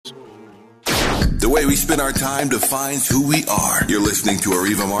The way we spend our time defines who we are. You're listening to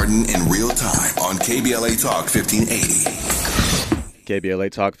Areva Martin in real time on KBLA Talk 1580.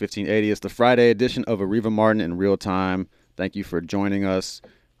 KBLA Talk 1580 is the Friday edition of Areva Martin in real time. Thank you for joining us.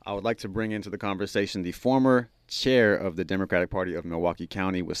 I would like to bring into the conversation the former chair of the Democratic Party of Milwaukee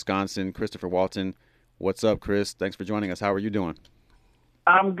County, Wisconsin, Christopher Walton. What's up, Chris? Thanks for joining us. How are you doing?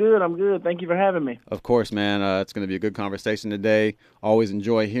 I'm good. Thank you for having me. Of course, man. It's going to be a good conversation today. Always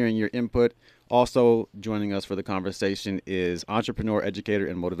enjoy hearing your input. Also joining us for the conversation is entrepreneur, educator,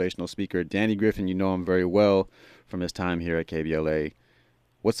 and motivational speaker Danny Griffin. You know him very well from his time here at KBLA.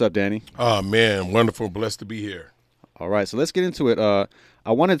 What's up, Danny? Oh, man. Wonderful. Blessed to be here. All right. So let's get into it.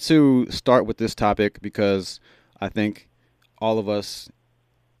 I wanted to start with this topic because I think all of us,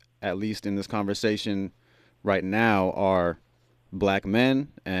 at least in this conversation right now, are black men,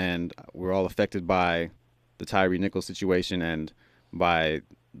 and we're all affected by the Tyre Nichols situation and by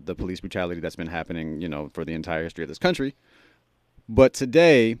the police brutality that's been happening, for the entire history of this country. But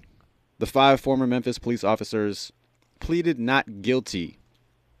today, the 5 former Memphis police officers pleaded not guilty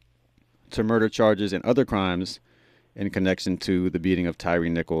to murder charges and other crimes in connection to the beating of Tyre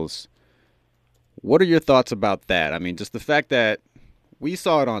Nichols. What are your thoughts about that? I mean, just the fact that we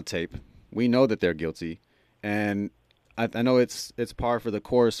saw it on tape, we know that they're guilty, and I know it's par for the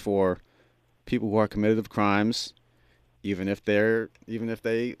course for people who are committed of crimes, even if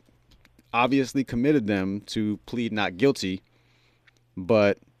they obviously committed them, to plead not guilty.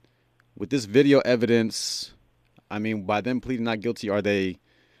 But with this video evidence, I mean, by them pleading not guilty, are they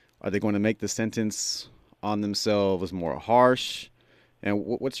going to make the sentence on themselves more harsh? And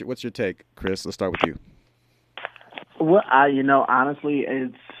what's your take, Chris? Let's start with you. Well, honestly,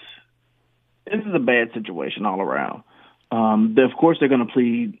 this is a bad situation all around. Of course, they're going to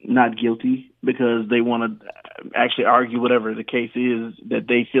plead not guilty because they want to actually argue whatever the case is that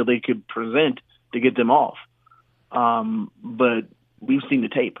they feel they could present to get them off. But we've seen the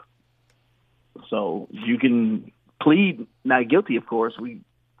tape. So you can plead not guilty, of course.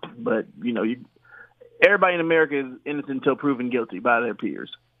 But everybody in America is innocent until proven guilty by their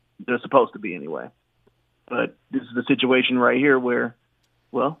peers. They're supposed to be anyway. But this is the situation right here where,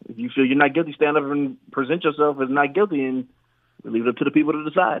 well, if you feel you're not guilty, stand up and present yourself as not guilty, and leave it up to the people to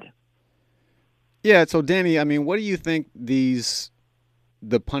decide. Yeah. So, Danny, I mean, what do you think the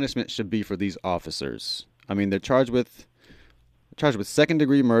punishment should be for these officers? I mean, they're charged with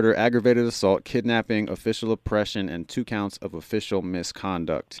second-degree murder, aggravated assault, kidnapping, official oppression, and 2 counts of official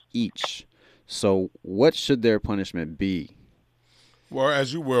misconduct each. So, what should their punishment be? Well,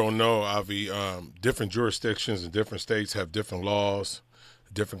 as you well know, Avi, different jurisdictions and different states have different laws,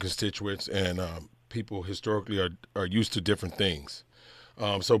 different constituents, and people historically are used to different things.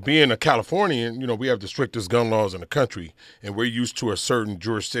 So being a Californian, we have the strictest gun laws in the country, and we're used to a certain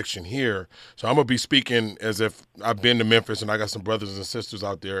jurisdiction here. So I'm going to be speaking as if I've been to Memphis and I got some brothers and sisters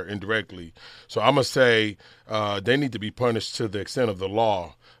out there indirectly. So I'm going to say they need to be punished to the extent of the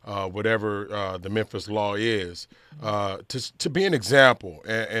law, whatever the Memphis law is, to be an example.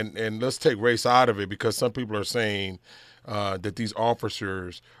 And let's take race out of it, because some people are saying that these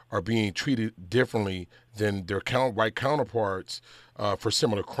officers are being treated differently than their white counterparts for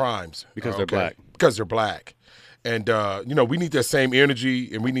similar crimes. Because they're black. Because they're black. And, we need that same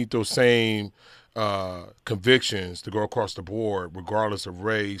energy, and we need those same convictions to go across the board, regardless of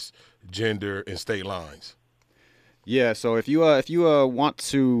race, gender, and state lines. Yeah, so if you want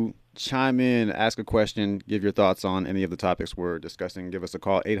to chime in, ask a question, give your thoughts on any of the topics we're discussing, give us a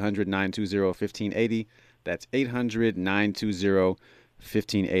call, 800-920-1580. That's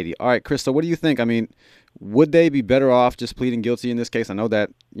 800-920-1580. All right, Chris, so what do you think? I mean, would they be better off just pleading guilty in this case? I know that,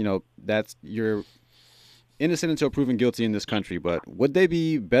 that's you're innocent until proven guilty in this country, but would they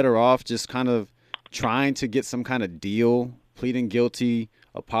be better off just kind of trying to get some kind of deal, pleading guilty,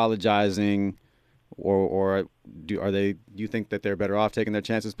 apologizing, or do you think that they're better off taking their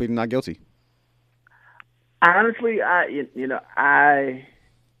chances pleading not guilty? Honestly, I'm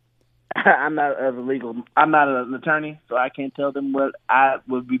not an attorney, so I can't tell them what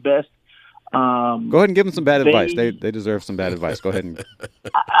would be best. Go ahead and give them some bad advice. They deserve some bad advice. Go ahead and.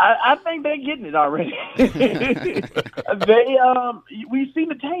 I think they're getting it already. We've seen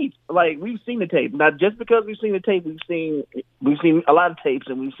the tape. We've seen the tape. Not just because we've seen the tape. We've seen a lot of tapes,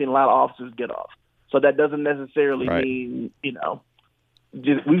 and we've seen a lot of officers get off. So that doesn't necessarily mean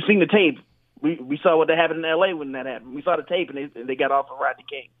just, we've seen the tape. We saw what happened in L.A. when that happened. We saw the tape, and they got off of Rodney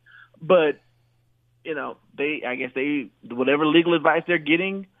King. But whatever legal advice they're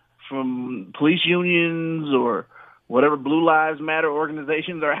getting from police unions or whatever Blue Lives Matter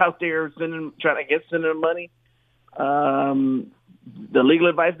organizations are out there sending them money, the legal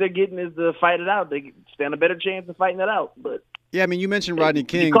advice they're getting is to fight it out. They stand a better chance of fighting it out. But yeah, I mean, you mentioned Rodney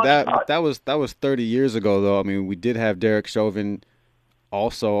King. That was 30 years ago, though. I mean, we did have Derek Chauvin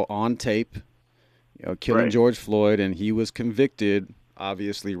also on tape, killing right. George Floyd, and he was convicted,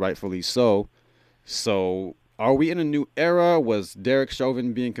 obviously, rightfully so. So, are we in a new era? Was Derek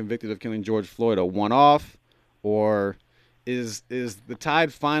Chauvin being convicted of killing George Floyd a one-off, or is the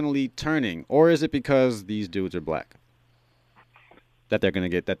tide finally turning, or is it because these dudes are black that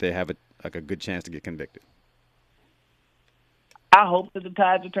they have a good chance to get convicted? I hope that the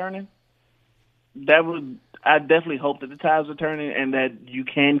tides are turning. I definitely hope that the tides are turning and that you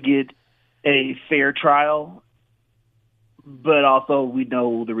can get a fair trial. But also, we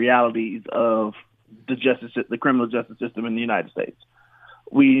know the realities of the criminal justice system in the United States.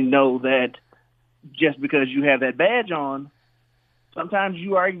 We know that just because you have that badge on, sometimes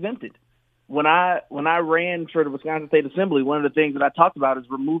you are exempted. When I ran for the Wisconsin State Assembly, one of the things that I talked about is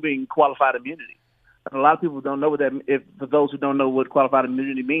removing qualified immunity. And a lot of people don't know what that. For those who don't know what qualified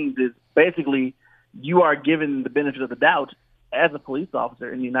immunity means, is basically you are given the benefit of the doubt as a police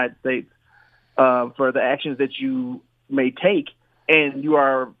officer in the United States for the actions that you may take, and you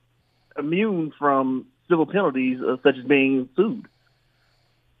are immune from civil penalties such as being sued.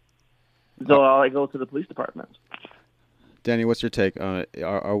 So all that goes to the police department. Danny, what's your take?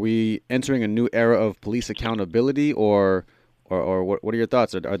 Are we entering a new era of police accountability, or what are your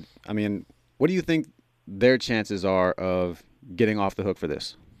thoughts? I mean, what do you think their chances are of getting off the hook for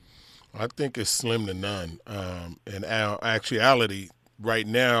this? I think it's slim to none. In actuality, right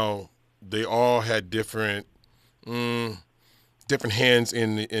now, they all had different hands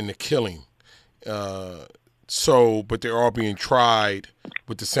in the killing. But they're all being tried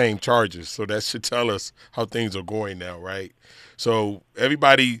with the same charges. So that should tell us how things are going now, right? So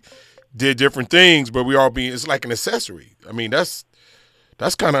everybody did different things, but it's like an accessory. I mean, that's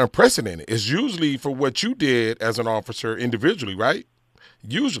kind of unprecedented. It's usually for what you did as an officer individually, right?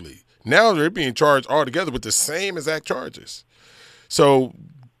 Usually. Now they're being charged all together with the same exact charges. So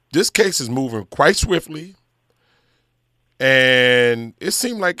this case is moving quite swiftly, and it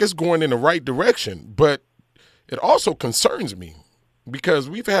seemed like it's going in the right direction. But it also concerns me because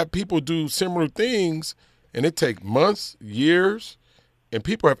we've had people do similar things, and it takes months, years, and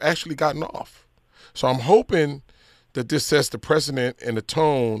people have actually gotten off. So I'm hoping that this sets the precedent and the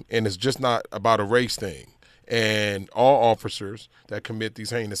tone, and it's just not about a race thing. And all officers that commit these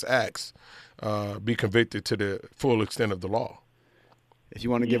heinous acts be convicted to the full extent of the law. If you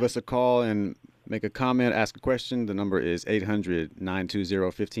want to give us a call and make a comment, ask a question, the number is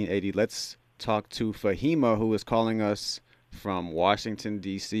 800-920-1580. Let's talk to Fahima, who is calling us from Washington,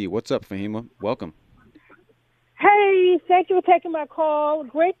 D.C. What's up, Fahima? Welcome. Hey, thank you for taking my call.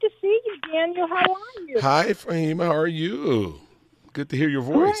 Great to see you, Daniel. How are you? Hi, Fahima. How are you? Good to hear your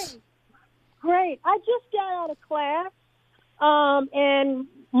voice. Great. I just got out of class, and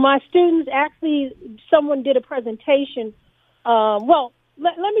my students someone did a presentation.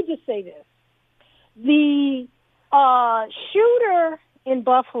 Let me just say this. The shooter in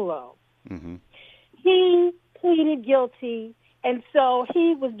Buffalo, he pleaded guilty, and so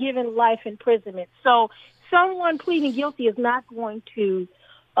he was given life imprisonment. So someone pleading guilty is not going to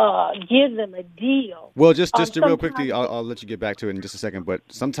give them a deal. Well, just real quickly, I'll let you get back to it in just a second, but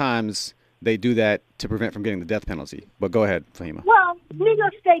sometimes they do that to prevent from getting the death penalty. But go ahead, Fahima. Well, New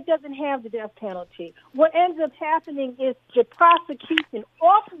York State doesn't have the death penalty. What ends up happening is the prosecution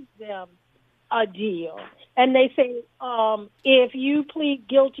offers them a deal, and they say, if you plead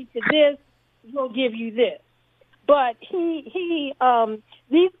guilty to this, we'll give you this. But these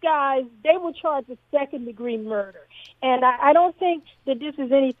guys, they were charged with second-degree murder. And I don't think that this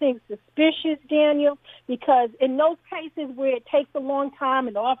is anything suspicious, Daniel, because in those cases where it takes a long time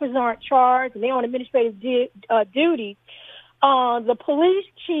and the officers aren't charged and they're on administrative duty, the police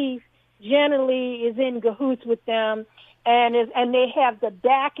chief generally is in cahoots with them, and they have the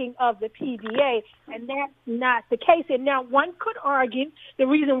backing of the PBA, and that's not the case. And now one could argue the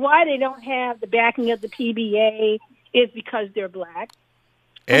reason why they don't have the backing of the PBA is because they're black.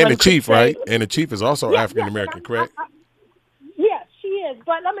 And the chief, right? And the chief is also African-American, correct? Yes, she is.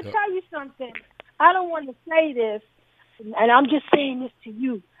 But let me tell you something. I don't want to say this, and I'm just saying this to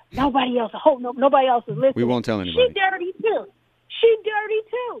you. Nobody else. I hope nobody else is listening. We won't tell anybody. She's dirty,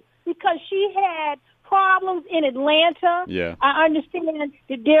 too, because she had problems in Atlanta. Yeah. I understand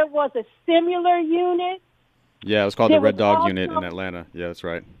that there was a similar unit. Yeah, it was called the Red Dog Unit in Atlanta. Yeah, that's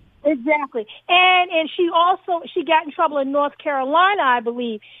right. Exactly. And she got in trouble in North Carolina, I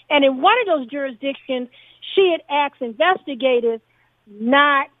believe. And in one of those jurisdictions, she had asked investigators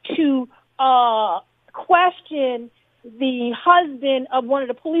not to question the husband of one of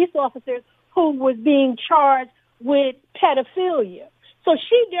the police officers who was being charged with pedophilia. So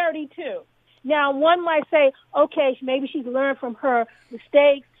she dirty too. Now, one might say, okay, maybe she's learned from her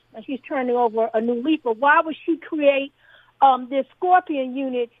mistakes and she's turning over a new leaf, but why would she create this Scorpion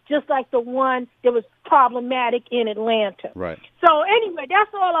unit just like the one that was problematic in Atlanta? Right. So anyway,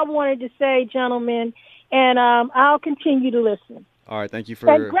 that's all I wanted to say, gentlemen, and I'll continue to listen. All right, thank you for...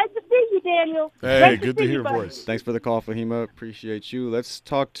 And great to see you, Daniel. Hey, great good to see hear you, your buddy. voice. Thanks for the call, Fahima. Appreciate you. Let's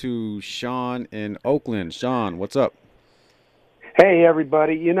talk to Sean in Oakland. Sean, what's up? Hey,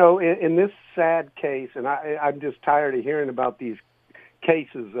 everybody. You know, in this sad case, and I'm just tired of hearing about these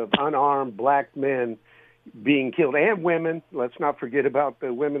cases of unarmed black men being killed, and women. Let's not forget about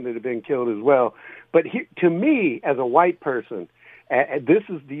the women that have been killed as well. But to me, as a white person, this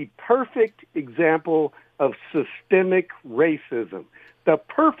is the perfect example of systemic racism. The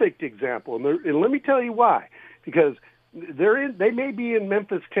perfect example. And let me tell you why. Because they may be in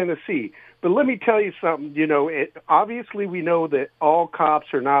Memphis, Tennessee, but let me tell you something. You know, obviously we know that all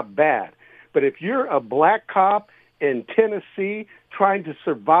cops are not bad. But if you're a black cop in Tennessee trying to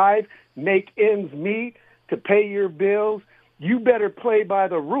survive, make ends meet, to pay your bills, you better play by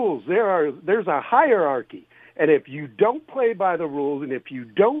the rules. There's a hierarchy. And if you don't play by the rules and if you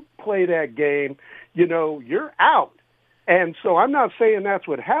don't play that game, you know, you're out. And so I'm not saying that's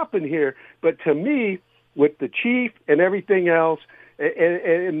what happened here, but to me, with the chief and everything else,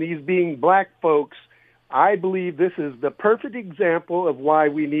 and these being black folks, I believe this is the perfect example of why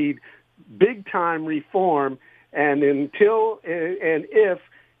we need big-time reform. And until and if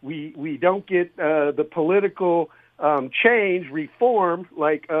we don't get the political change, reform,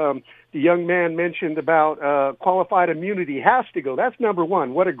 like the young man mentioned about qualified immunity has to go. That's number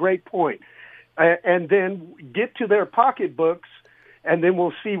one. What a great point. And then get to their pocketbooks, and then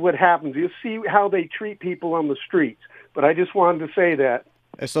we'll see what happens. You'll see how they treat people on the streets. But I just wanted to say that.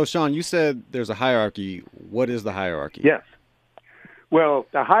 So, Sean, you said there's a hierarchy. What is the hierarchy? Yes. Well,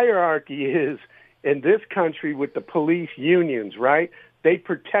 the hierarchy is in this country with the police unions, right? They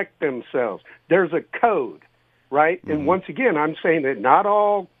protect themselves. There's a code, right? Mm-hmm. And once again, I'm saying that not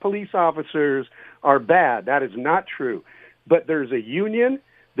all police officers are bad. That is not true. But there's a union,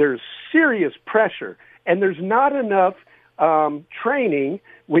 there's serious pressure, and there's not enough training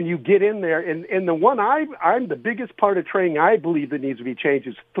when you get in there. And the one I'm the biggest part of training I believe that needs to be changed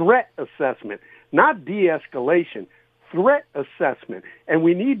is threat assessment, not de-escalation, threat assessment. And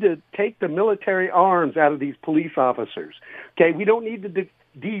we need to take the military arms out of these police officers. Okay, we don't need to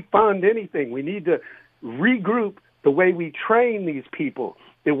defund anything. We need to regroup the way we train these people.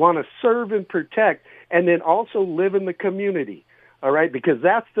 They want to serve and protect and then also live in the community. All right, because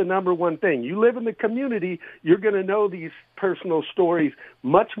that's the number one thing. You live in the community, you're going to know these personal stories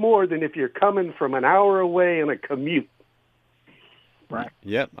much more than if you're coming from an hour away in a commute. Right.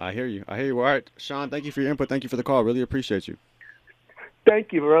 Yep, I hear you. All right, Sean, thank you for your input. Thank you for the call. Really appreciate you.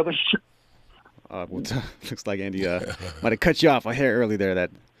 Thank you, brother. Looks like Andy might have cut you off a hair early there,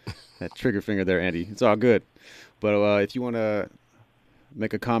 that trigger finger there, Andy. It's all good. But if you want to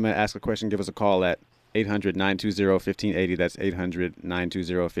make a comment, ask a question, give us a call at 800-920-1580. That's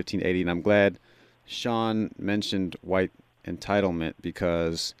 800-920-1580. And I'm glad Sean mentioned white entitlement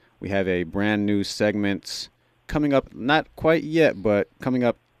because we have a brand new segment coming up, not quite yet, but coming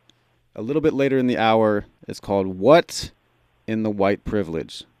up a little bit later in the hour. It's called What in the White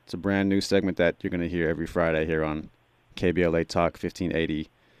Privilege. It's a brand new segment that you're going to hear every Friday here on KBLA Talk 1580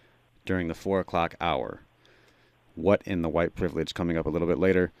 during the 4 o'clock hour. What in the White Privilege coming up a little bit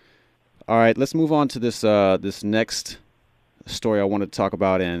later. All right, let's move on to this this next story I want to talk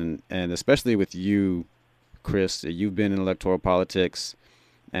about, and especially with you, Chris. You've been in electoral politics,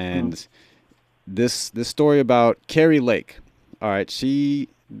 and this story about Carrie Lake. All right, she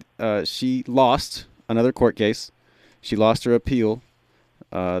lost another court case. She lost her appeal.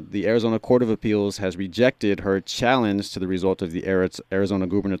 The Arizona Court of Appeals has rejected her challenge to the result of the Arizona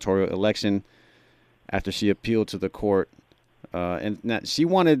gubernatorial election after she appealed to the court. And she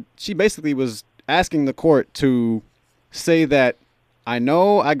basically was asking the court to say that I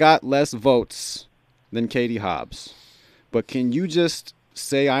know I got less votes than Katie Hobbs, but can you just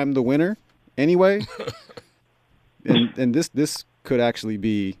say I'm the winner anyway? and this could actually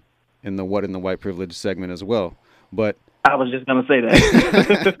be in the What in the White Privilege segment as well. But I was just going to say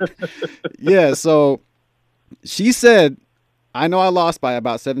that. Yeah, so she said, I know I lost by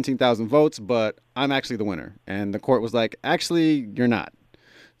about 17,000 votes, but I'm actually the winner. And the court was like, actually, you're not.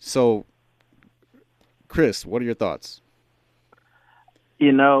 So, Chris, what are your thoughts?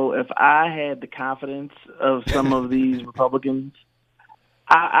 You know, if I had the confidence of some of these Republicans,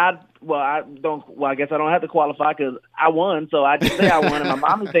 I don't. Well, I guess I don't have to qualify because I won. So I just say I won, and my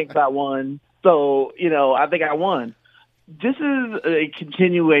mommy thinks I won. So I think I won. This is a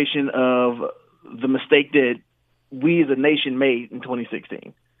continuation of the mistake that we as a nation made in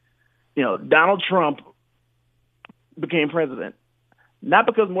 2016. Donald Trump became president not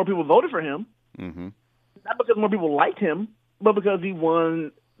because more people voted for him, not because more people liked him, but because he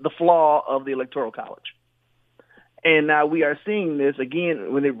won the flaw of the Electoral College. And now we are seeing this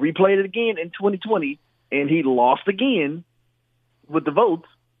again when they replayed it again in 2020, and he lost again with the votes.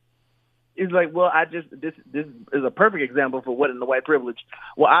 It's like, well, this is a perfect example for what in the white privilege.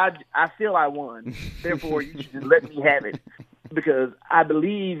 Well, I feel I won, therefore you should just let me have it because I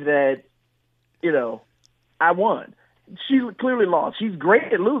believe that I won. She clearly lost. She's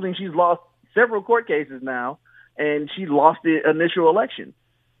great at losing. She's lost several court cases now, and she lost the initial election.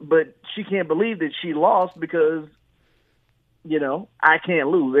 But she can't believe that she lost because I can't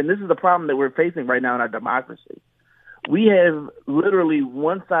lose. And this is the problem that we're facing right now in our democracy. We have literally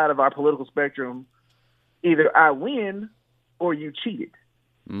one side of our political spectrum, either I win or you cheated.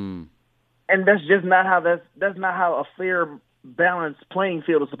 And that's just not how that's not how a fair, balanced playing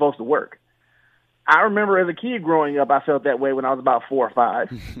field is supposed to work. I remember as a kid growing up, I felt that way when I was about 4 or 5.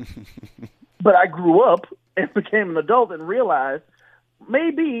 But I grew up and became an adult and realized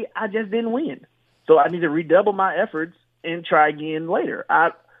maybe I just didn't win. So I need to redouble my efforts and try again later.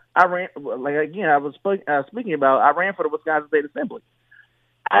 I ran, like again, I was speaking about, I ran for the Wisconsin State Assembly.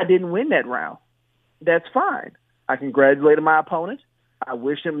 I didn't win that round. That's fine. I congratulated my opponent. I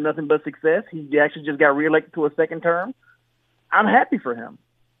wish him nothing but success. He actually just got reelected to a second term. I'm happy for him.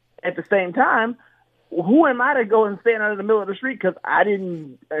 At the same time, who am I to go and stand out in the middle of the street because I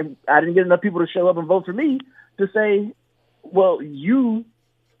didn't get enough people to show up and vote for me to say, well,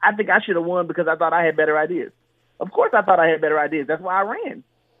 I think I should have won because I thought I had better ideas. Of course I thought I had better ideas. That's why I ran.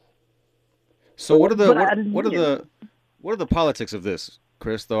 So what are the politics of this,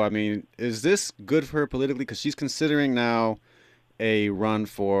 Chris, though? I mean, is this good for her politically? Because she's considering now a run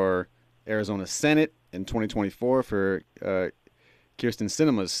for Arizona Senate in 2024 for Kirsten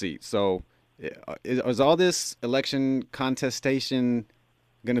Sinema's seat. So is all this election contestation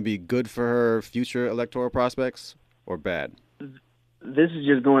going to be good for her future electoral prospects or bad? This is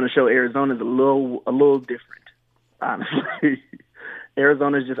just going to show Arizona's a little different, honestly.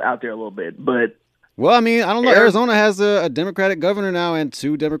 Arizona's just out there a little bit, but well, I mean, I don't know. Arizona has a Democratic governor now and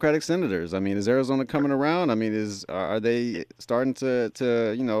 2 Democratic senators. I mean, is Arizona coming around? I mean, are they starting to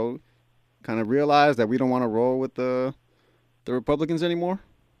kind of realize that we don't want to roll with the Republicans anymore?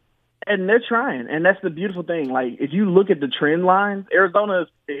 And they're trying, and that's the beautiful thing. Like, if you look at the trend lines, Arizona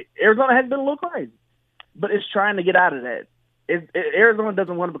has been a little crazy, but it's trying to get out of that. Arizona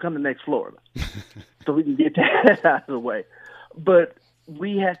doesn't want to become the next Florida, so we can get that out of the way. But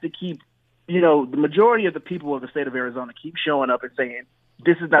we have to keep, the majority of the people of the state of Arizona keep showing up and saying,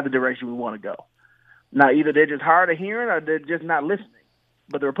 this is not the direction we want to go. Now, either they're just hard of hearing or they're just not listening.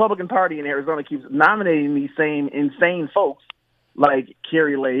 But the Republican Party in Arizona keeps nominating these same insane folks like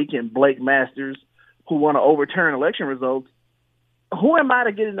Kerry Lake and Blake Masters who want to overturn election results. Who am I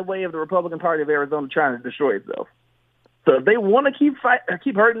to get in the way of the Republican Party of Arizona trying to destroy itself? So if they want to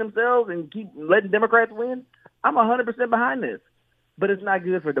keep hurting themselves and keep letting Democrats win, I'm 100% behind this. But it's not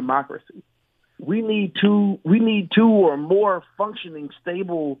good for democracy. We need two or more functioning,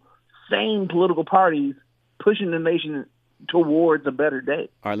 stable, sane political parties pushing the nation towards a better day.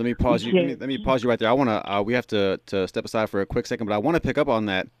 All right, let me pause you. Let me pause you right there. I want to. We have to step aside for a quick second, but I want to pick up on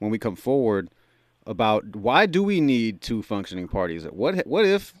that when we come forward about why do we need 2 functioning parties? What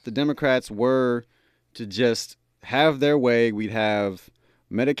if the Democrats were to just have their way? We'd have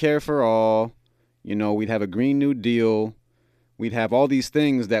Medicare for all. We'd have a Green New Deal. We'd have all these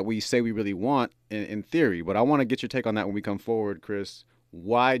things that we say we really want in theory. But I want to get your take on that when we come forward, Chris.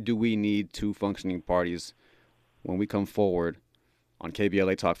 Why do we need 2 functioning parties when we come forward on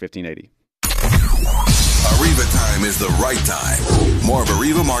KBLA Talk 1580? Arriva time is the right time. More of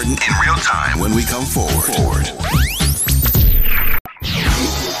Arriva Martin in real time when we come forward.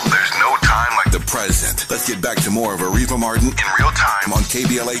 There's no time like the present. Let's get back to more of Arriva Martin in real time on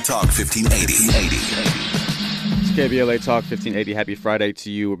KBLA Talk 1580. KBLA Talk 1580. Happy Friday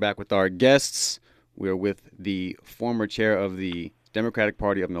to you. We're back with our guests. We're with the former chair of the Democratic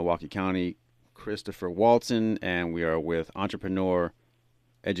Party of Milwaukee County, Christopher Walton, and we are with entrepreneur,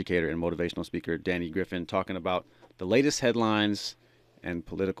 educator, and motivational speaker Danny Griffin, talking about the latest headlines and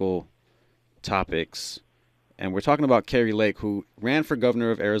political topics. And we're talking about Kerry Lake, who ran for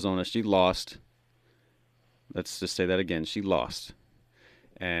governor of Arizona. She lost. Let's just say that again. She lost.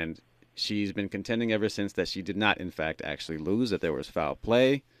 And she's been contending ever since that she did not, in fact, actually lose, that there was foul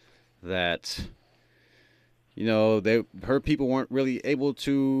play, that, you know, her people weren't really able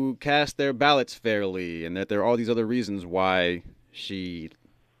to cast their ballots fairly, and that there are all these other reasons why she,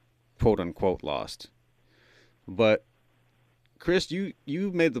 quote unquote, lost. But Chris, you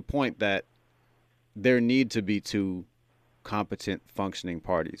made the point that there need to be two competent, functioning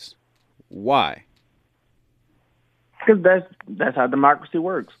parties. Why? Because that's how democracy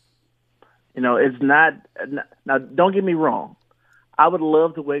works. You know, it's not. Now, don't get me wrong. I would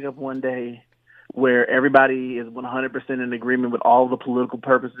love to wake up one day where everybody is 100% in agreement with all the political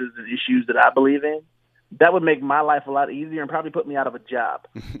purposes and issues that I believe in. That would make my life a lot easier and probably put me out of a job.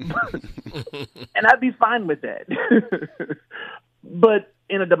 And I'd be fine with that. But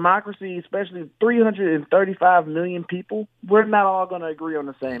in a democracy, especially 335 million people, we're not all going to agree on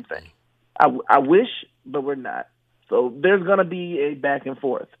the same thing. I wish, but we're not. So there's going to be a back and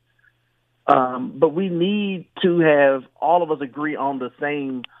forth. But we need to have all of us agree on the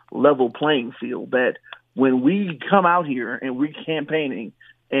same level playing field, that when we come out here and we're campaigning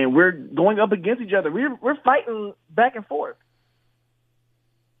and we're going up against each other, we're fighting back and forth.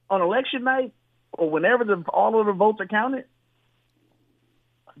 On election night or whenever all of the votes are counted,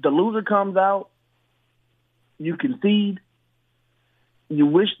 the loser comes out, you concede, you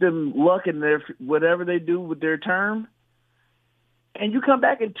wish them luck in their whatever they do with their term, and you come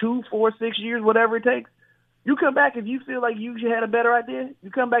back in 2, 4, 6 years, whatever it takes. You come back if you feel like you had a better idea, you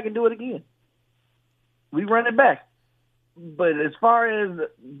come back and do it again. We run it back. But as far as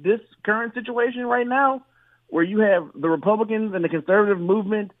this current situation right now, where you have the Republicans and the conservative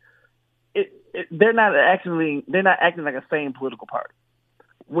movement, they're not acting like a same political party.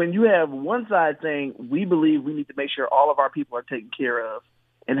 When you have one side saying, we believe we need to make sure all of our people are taken care of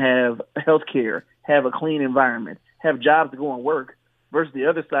and have health care, have a clean environment, have jobs to go and work, versus the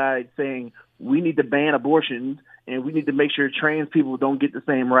other side saying, we need to ban abortions and we need to make sure trans people don't get the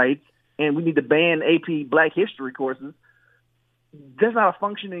same rights and we need to ban AP Black History courses, that's not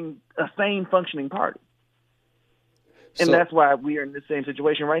a sane functioning party. And that's why we are in the same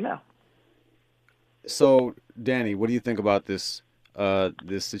situation right now. So, Danny, what do you think about this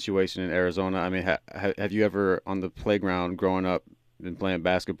situation in Arizona? I mean, have you ever on the playground growing up been playing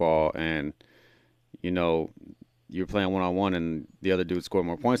basketball and, you know, you're playing one-on-one and the other dude scored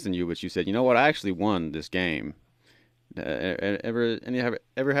more points than you, but you said, you know what, I actually won this game. Ever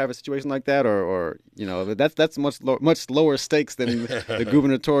have a situation like that, or you know, that's much lower stakes than the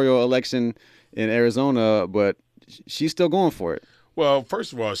gubernatorial election in Arizona, but she's still going for it. Well,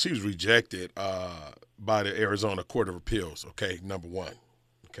 first of all, she was rejected by the Arizona Court of Appeals. Okay, number one.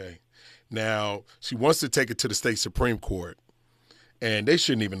 Okay, now she wants to take it to the state Supreme Court, and they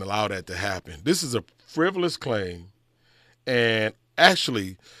shouldn't even allow that to happen. This is a frivolous claim, and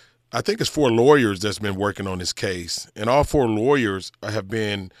actually, I think it's 4 lawyers that's been working on this case, and all 4 lawyers a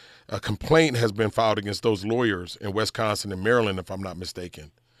complaint has been filed against those lawyers in Wisconsin and Maryland, if I'm not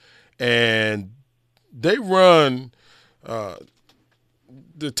mistaken. And they run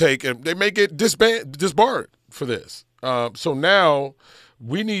they may get disbarred for this. So now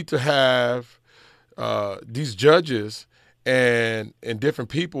we need to have these judges and different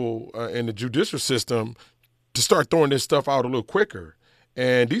people in the judicial system to start throwing this stuff out a little quicker.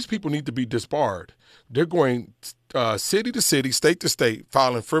 And these people need to be disbarred. They're going city to city, state to state,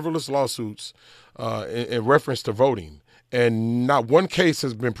 filing frivolous lawsuits in reference to voting. And not one case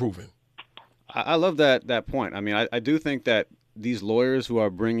has been proven. I love that point. I mean, I do think that these lawyers who are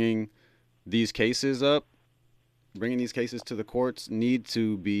bringing these cases to the courts need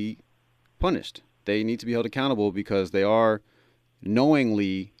to be punished. They need to be held accountable because they are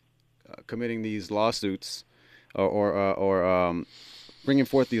knowingly committing these lawsuits or bringing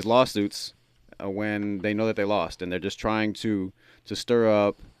forth these lawsuits when they know that they lost, and they're just trying to stir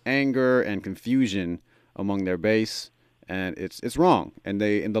up anger and confusion among their base, and it's wrong. And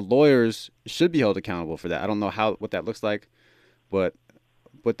the lawyers should be held accountable for that. I don't know what that looks like, but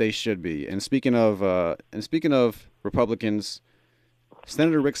they should be. And speaking of Republicans,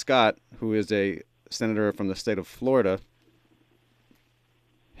 Senator Rick Scott, who is a senator from the state of Florida,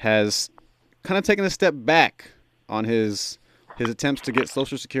 has kind of taken a step back on his attempts to get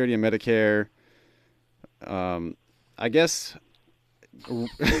Social Security and Medicare, I guess,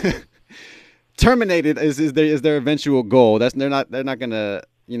 terminated is their eventual goal. They're not gonna,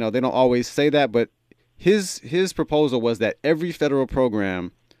 they don't always say that, but his proposal was that every federal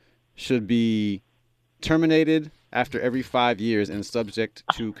program should be terminated after every 5 years and subject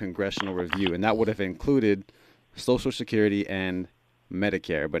to congressional review, and that would have included Social Security and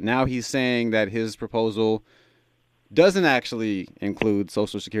Medicare. But now he's saying that his proposal doesn't actually include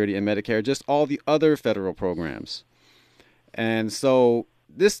Social Security and Medicare, just all the other federal programs. And so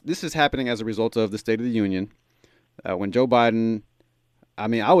this is happening as a result of the State of the Union. When Joe Biden, I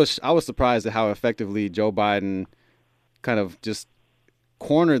mean, I was surprised at how effectively Joe Biden kind of just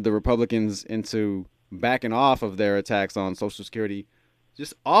cornered the Republicans into backing off of their attacks on Social Security,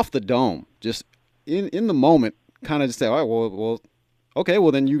 just off the dome, just in the moment, kind of just say, all right, well, okay,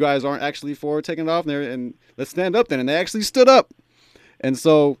 well then you guys aren't actually for taking it off there, and let's stand up then. And they actually stood up. And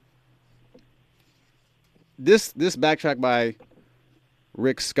so this backtrack by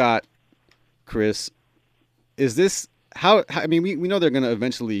Rick Scott, Chris, is this how? I mean, we know they're going to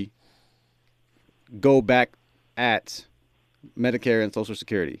eventually go back at Medicare and Social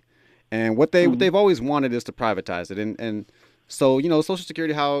Security, and what they've always wanted is to privatize it. And so, you know, Social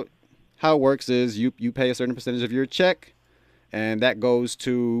Security, how it works is you pay a certain percentage of your check, and that goes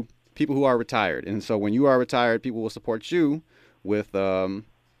to people who are retired. And so when you are retired, people will support you with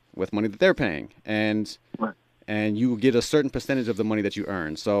money that they're paying, and you get a certain percentage of the money that you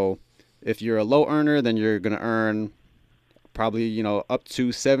earn. So if you're a low earner, then you're going to earn probably, you know, up to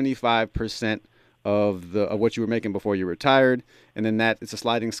 75% of what you were making before you retired, and then it's a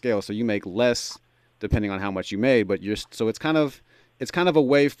sliding scale. So you make less depending on how much you made, but so it's kind of a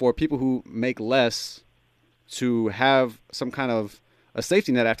way for people who make less to have some kind of a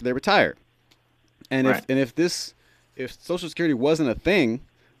safety net after they retire. And if Social Security wasn't a thing,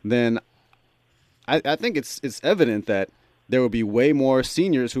 then I think it's evident that there would be way more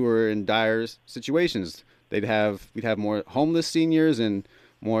seniors who are in dire situations. We'd have more homeless seniors and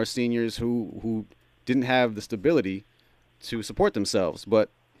more seniors who didn't have the stability to support themselves. But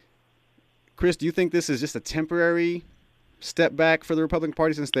Chris, do you think this is just a temporary step back for the Republican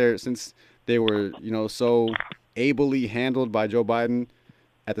Party since they were, you know, so ably handled by Joe Biden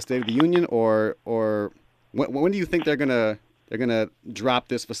at the State of the Union, or when do you think they're gonna drop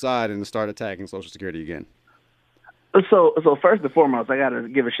this facade and start attacking Social Security again? So first and foremost, I got to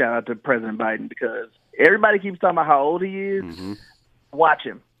give a shout out to President Biden, because everybody keeps talking about how old he is. Mm-hmm. Watch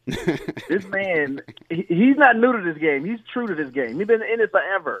him. This man, he's not new to this game. He's true to this game. He's been in it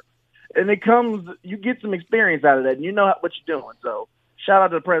forever. And you get some experience out of that, and you know what you're doing. So shout out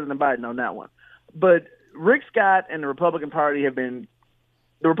to President Biden on that one. But Rick Scott and the Republican Party has been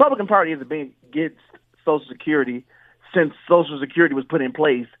against Social Security since Social Security was put in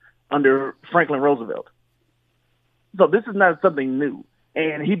place under Franklin Roosevelt. So this is not something new.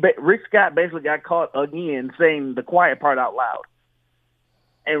 And Rick Scott basically got caught again saying the quiet part out loud.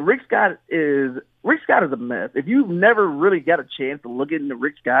 And Rick Scott is a mess. If you've never really got a chance to look into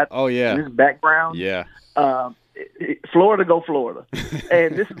Rick Scott, and his background, Florida go Florida.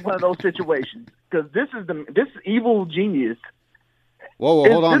 And this is one of those situations, because this evil genius. Whoa,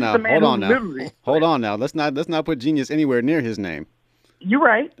 hold on now. Let's not put genius anywhere near his name. You're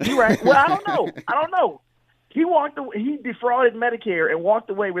right. Well, I don't know. He defrauded Medicare and walked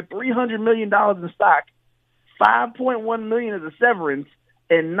away with $300 million in stock, $5.1 million as a severance,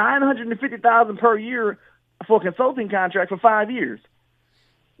 and $950,000 per year for a consulting contract for 5 years.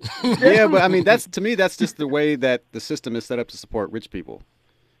 Yeah, but I mean, that's just the way that the system is set up to support rich people,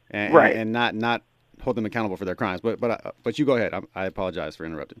 and not hold them accountable for their crimes. But you go ahead. I apologize for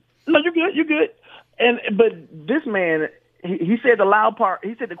interrupting. No, you're good. But this man, he said the loud part.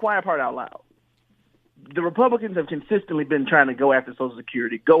 He said the quiet part out loud. The Republicans have consistently been trying to go after Social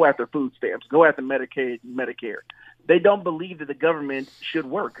Security, go after food stamps, go after Medicaid and Medicare. They don't believe that the government should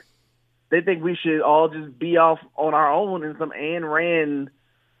work. They think we should all just be off on our own in some Ayn Rand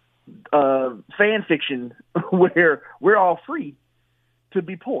fan fiction where we're all free to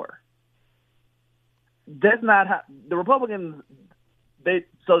be poor. That's not how the Republicans. They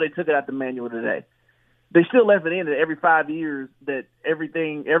took it out the manual today. They still left it in that every 5 years that every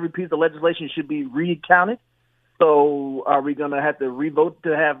piece of legislation should be recounted. So are we going to have to revote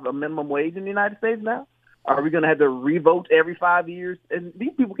to have a minimum wage in the United States now? Are we going to have to revote every 5 years? And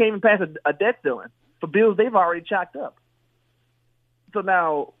these people can't even pass a debt ceiling for bills they've already chalked up. So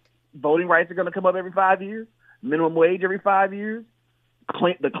now voting rights are going to come up every 5 years, minimum wage every 5 years,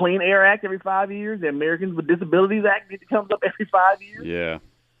 the Clean Air Act every 5 years, the Americans with Disabilities Act comes up every 5 years. Yeah.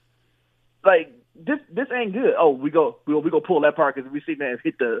 Like, this ain't good. Oh, we go pull that part because we see man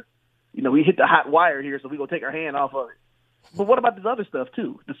hit the hot wire here, so we go take our hand off of it. But what about this other stuff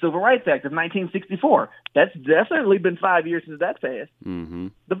too? The Civil Rights Act of 1964. That's definitely been 5 years since that passed. Mm-hmm.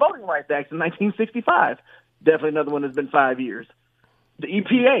 The Voting Rights Act of 1965. Definitely another one that's been 5 years. The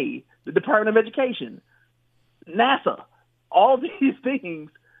EPA, the Department of Education, NASA. All these things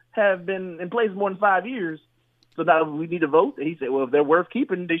have been in place more than 5 years. So now we need to vote. And he said, well, if they're worth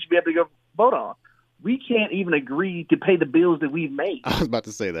keeping, they should be able to go vote on. we can't even agree to pay the bills that we've made. I was about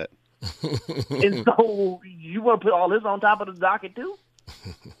to say that. And so you want to put all this on top of the docket too?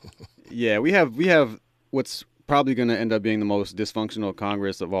 Yeah, we have what's probably going to end up being the most dysfunctional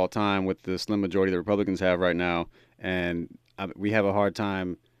Congress of all time, with the slim majority the Republicans have right now, and we have a hard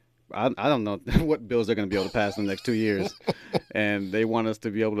time. I don't know what bills they're going to be able to pass in the next 2 years, and they want us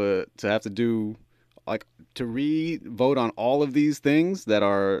to be able to have to do to re-vote on all of these things that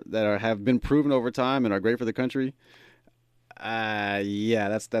have been proven over time and are great for the country.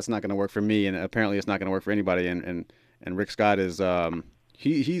 Yeah, that's not going to work for me, and apparently it's not going to work for anybody. And Rick Scott is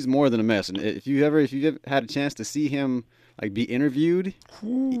he's more than a mess. And if you ever had a chance to see him be interviewed,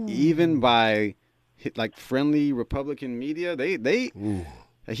 even by friendly Republican media, I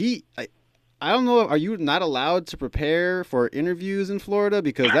don't know. Are you not allowed to prepare for interviews in Florida?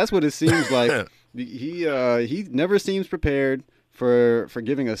 Because that's what it seems like. He never seems prepared for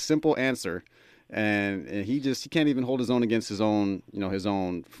giving a simple answer, and he can't even hold his own against his own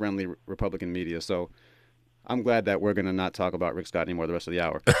friendly Republican media. So I'm glad that we're going to not talk about Rick Scott anymore the rest of the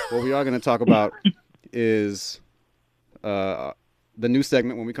hour. What we are going to talk about is the new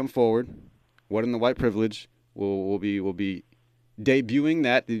segment when we come forward. What in the White Privilege? We'll be debuting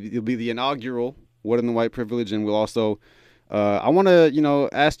that. It'll be the inaugural What in the White Privilege, and we'll also I want to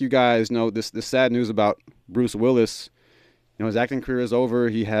ask you guys, this sad news about Bruce Willis. His acting career is over.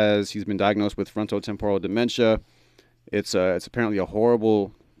 He's been diagnosed with frontotemporal dementia. It's apparently a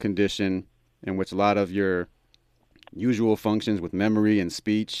horrible condition in which a lot of your usual functions with memory and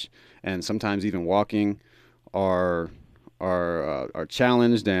speech and sometimes even walking are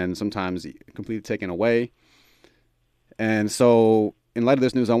challenged and sometimes completely taken away. And so, in light of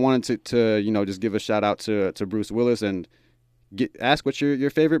this news, I wanted to just give a shout out to Bruce Willis and ask what your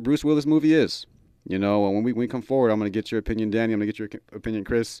favorite Bruce Willis movie is. When we come forward, I'm going to get your opinion, Danny. I'm going to get your opinion,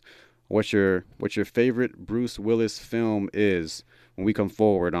 Chris. What your favorite Bruce Willis film is when we come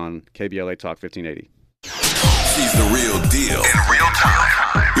forward on KBLA Talk 1580. She's the real deal in real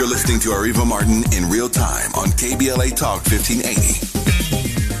time. You're listening to Ariva Martin in real time on KBLA Talk 1580.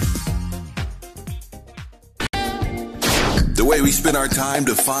 The way we spend our time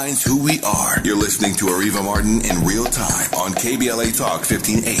defines who we are. You're listening to Ariva Martin in real time on KBLA Talk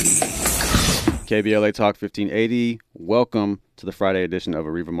 1580. KBLA Talk 1580. Welcome to the Friday edition of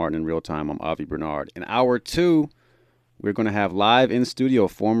Ariva Martin in real time. I'm Avi Bernard. In hour 2, we're going to have live in studio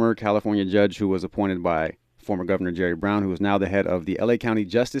former California judge who was appointed by former Governor Jerry Brown, who is now the head of the LA County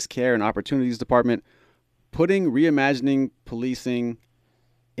Justice Care and Opportunities Department, putting reimagining policing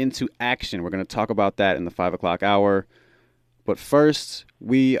into action. We're going to talk about that in the 5 o'clock hour. But first,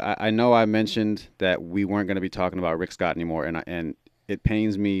 I know I mentioned that we weren't going to be talking about Rick Scott anymore, and it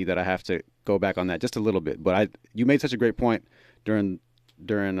pains me that I have to go back on that just a little bit. But you made such a great point during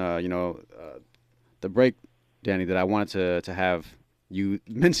the break, Danny, that I wanted to have you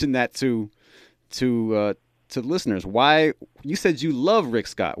mention that to listeners. Why you said you love Rick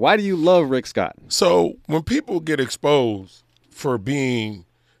Scott? Why do you love Rick Scott? So when people get exposed for being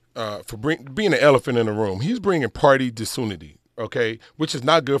an elephant in the room, he's bringing party disunity, okay, which is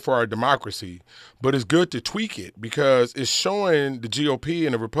not good for our democracy, but it's good to tweak it because it's showing the GOP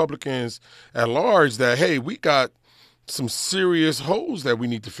and the Republicans at large that, hey, we got some serious holes that we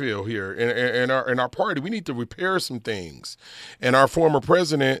need to fill here in our party. We need to repair some things. And our former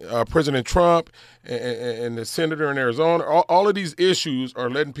president, President Trump, and the senator in Arizona, all of these issues are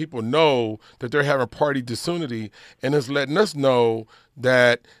letting people know that they're having party disunity, and it's letting us know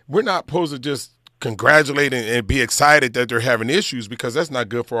that we're not supposed to just congratulate and be excited that they're having issues because that's not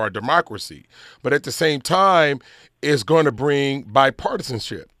good for our democracy. But at the same time, it's going to bring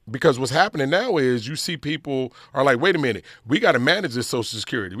bipartisanship. Because what's happening now is you see people are like, wait a minute, we got to manage this Social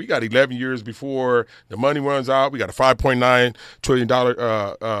Security. We got 11 years before the money runs out. We got a $5.9 trillion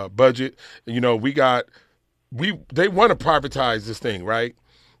budget. They want to privatize this thing, right?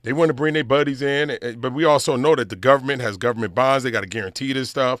 They want to bring their buddies in, but we also know that the government has government bonds. They got to guarantee this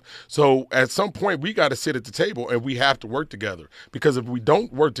stuff. So at some point, we got to sit at the table and we have to work together because if we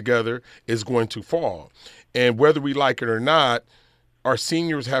don't work together, it's going to fall. And whether we like it or not, our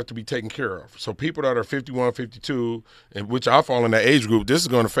seniors have to be taken care of. So people that are 51, 52, and which I fall in that age group, this is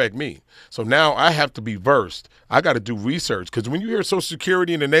going to affect me. So now I have to be versed. I got to do research because when you hear Social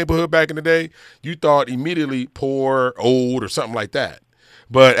Security in the neighborhood back in the day, you thought immediately poor, old, or something like that.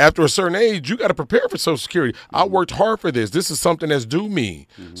 But after a certain age, you got to prepare for Social Security. I worked hard for this. This is something that's due me.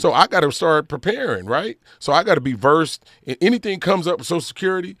 Mm-hmm. So I got to start preparing, right? So I got to be versed. And anything comes up with Social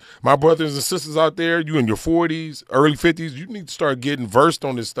Security, my brothers and sisters out there, you in your 40s, early 50s, you need to start getting versed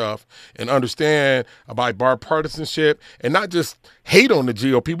on this stuff and understand about bipartisanship and not just hate on the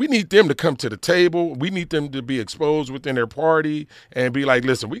GOP. We need them to come to the table. We need them to be exposed within their party and be like,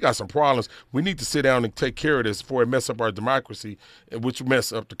 listen, we got some problems. We need to sit down and take care of this before it mess up our democracy, which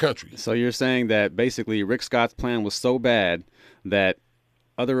mess up the country. So you're saying that basically Rick Scott's plan was so bad that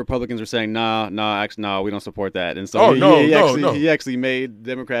other Republicans are saying, no, we don't support that. And so he actually made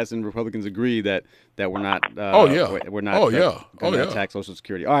Democrats and Republicans agree that we're not going to attack Social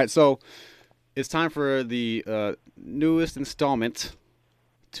Security. All right, so it's time for the newest installment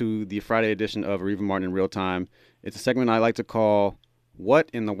to the Friday edition of Areva Martin in Real Time. It's a segment I like to call What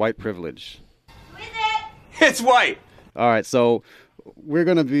in the White Privilege? Who is it? It's white. All right, so we're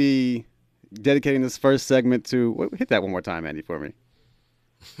going to be dedicating this first segment to – hit that one more time, Andy, for me.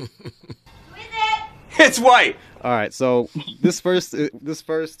 Who is it? It's white. All right, so this first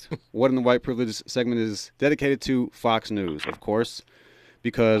What in the White Privilege segment is dedicated to Fox News, of course,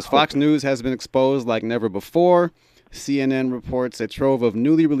 because Fox News has been exposed like never before. CNN reports a trove of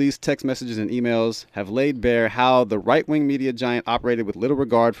newly released text messages and emails have laid bare how the right-wing media giant operated with little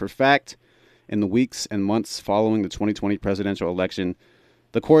regard for fact in the weeks and months following the 2020 presidential election.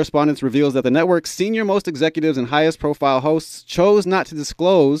 The correspondence reveals that the network's senior-most executives and highest-profile hosts chose not to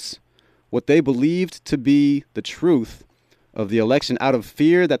disclose what they believed to be the truth of the election out of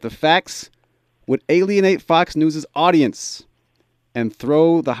fear that the facts would alienate Fox News' audience and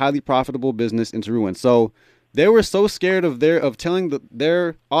throw the highly profitable business into ruin. So they were so scared of telling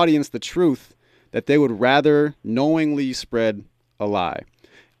their audience the truth that they would rather knowingly spread a lie.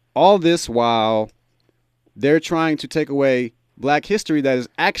 All this while they're trying to take away Black history that is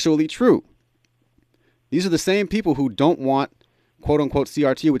actually true. These are the same people who don't want quote-unquote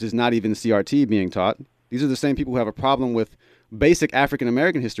CRT, which is not even CRT being taught. These are the same people who have a problem with basic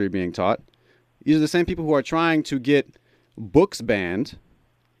African-American history being taught. These are the same people who are trying to get books banned,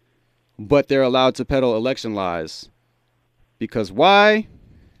 but they're allowed to peddle election lies. Because why?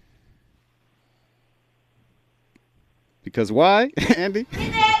 Because why, Andy?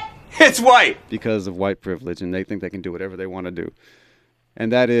 It's white. Because of white privilege, and they think they can do whatever they want to do.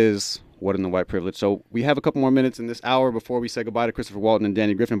 And that is What in the White Privilege. So we have a couple more minutes in this hour before we say goodbye to Christopher Walton and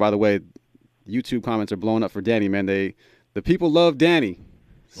Danny Griffin. By the way, YouTube comments are blowing up for Danny, man. The people love Danny.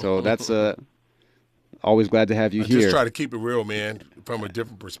 So that's always glad to have you here. Just try to keep it real, man, from a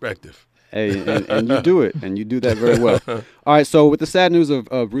different perspective. Hey, and you do it, and you do that very well. All right, so with the sad news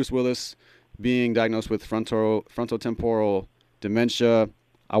of Bruce Willis being diagnosed with frontotemporal dementia,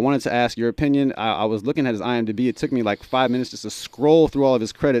 I wanted to ask your opinion. I was looking at his IMDb. It took me like 5 minutes just to scroll through all of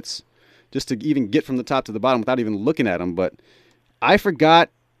his credits just to even get from the top to the bottom without even looking at him. But I forgot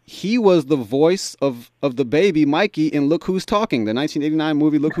he was the voice of the baby Mikey in Look Who's Talking, the 1989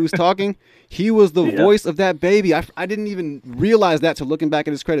 movie Look Who's Talking. He was the voice of that baby. I didn't even realize that till looking back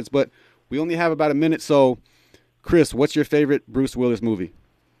at his credits. But we only have about a minute. So, Chris, what's your favorite Bruce Willis movie?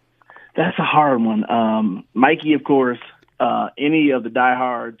 That's a hard one. Mikey, of course. Any of the Die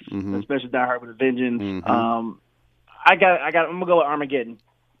Hards, especially Die Hard with a Vengeance. I'm gonna go with Armageddon.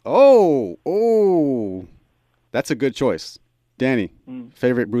 Oh, that's a good choice. Danny,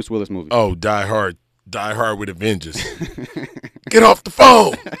 favorite Bruce Willis movie? Oh, Die Hard with a Vengeance. Get off the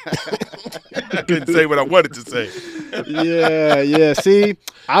phone. I couldn't say what I wanted to say. Yeah. See,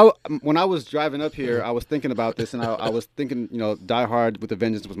 when I was driving up here, I was thinking about this, and I was thinking, Die Hard with a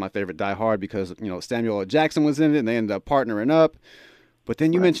Vengeance was my favorite Die Hard because, Samuel L. Jackson was in it, and they ended up partnering up. But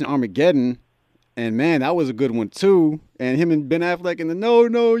then you mentioned Armageddon, and man, that was a good one too. And him and Ben Affleck in the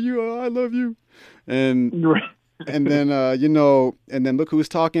I love you, and then and then Look Who's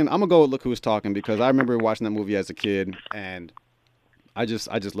Talking. I'm gonna go with Look Who's Talking because I remember watching that movie as a kid, and I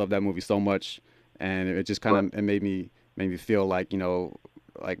just love that movie so much, and it just kind of made me feel like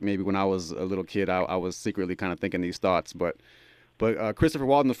like maybe when I was a little kid I was secretly kind of thinking these thoughts. But Christopher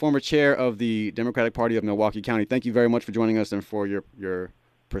Walton, the former chair of the Democratic Party of Milwaukee County, thank you very much for joining us and for your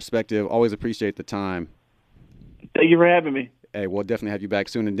perspective. Always appreciate the time. Thank you for having me. Hey, we'll definitely have you back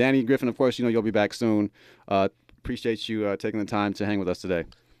soon. And Danny Griffin, of course, you'll be back soon. Appreciate you taking the time to hang with us today.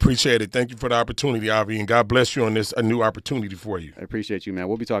 Appreciate it. Thank you for the opportunity, Avi, and God bless you on this, a new opportunity for you. I appreciate you, man.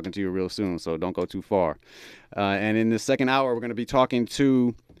 We'll be talking to you real soon, so don't go too far. And in the second hour, we're going to be talking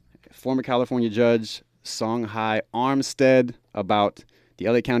to former California Judge Songhai Armstead about the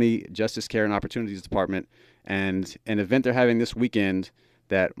LA County Justice Care and Opportunities Department and an event they're having this weekend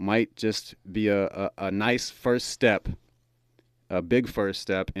that might just be a nice first step, a big first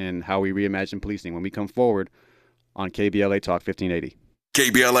step in how we reimagine policing when we come forward on KBLA Talk 1580.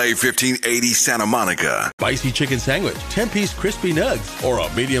 KBLA 1580 Santa Monica. Spicy chicken sandwich, 10-piece crispy nugs, or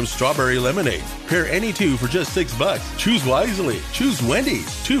a medium strawberry lemonade. Pair any two for just $6. Choose wisely. Choose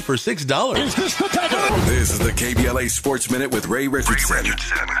Wendy's. 2 for $6. This is the KBLA Sports Minute with Ray Richardson.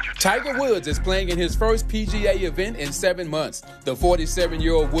 Tiger Woods is playing in his first PGA event in 7 months. The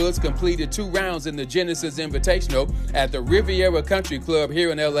 47-year-old Woods completed 2 rounds in the Genesis Invitational at the Riviera Country Club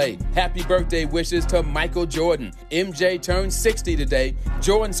here in L.A. Happy birthday wishes to Michael Jordan. MJ turned 60 today.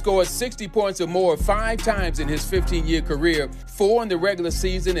 Jordan scored 60 points or more 5 times in his 15-year career, 4 in the regular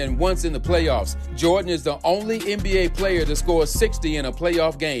season and once in the playoffs. Jordan is the only NBA player to score 60 in a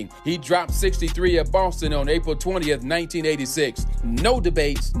playoff game. He dropped 63 at Boston on April 20th, 1986. No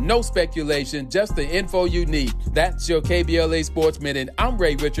debates, no speculation, just the info you need. That's your KBLA Sports Minute. I'm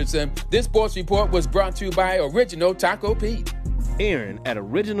Ray Richardson. This sports report was brought to you by Original Taco Pete. Aaron at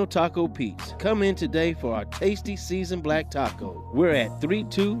Original Taco Pete's. Come in today for our tasty seasoned black taco. We're at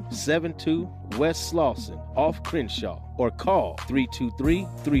 3272 West Slauson off Crenshaw, or call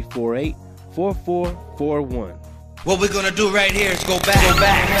 323-348-4441. What we're going to do right here is go back.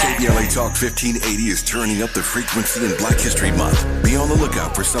 KBLA Talk 1580 is turning up the frequency in Black History Month. Be on the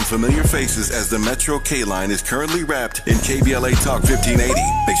lookout for some familiar faces as the Metro K-Line is currently wrapped in KBLA Talk 1580.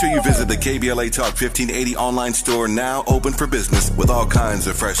 Make sure you visit the KBLA Talk 1580 online store, now open for business with all kinds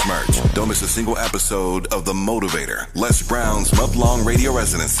of fresh merch. Don't miss a single episode of The Motivator, Les Brown's month-long radio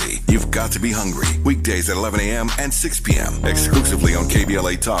residency. You've got to be hungry. Weekdays at 11 a.m. and 6 p.m. exclusively on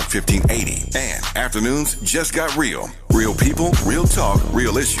KBLA Talk 1580. And afternoons just got real. Real people, real talk,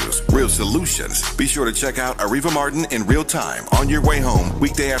 real issues, real solutions. Be sure to check out Ariva Martin in real time on your way home,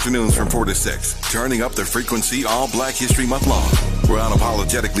 weekday afternoons from 4 to 6. Turning up the frequency all Black History Month long. We're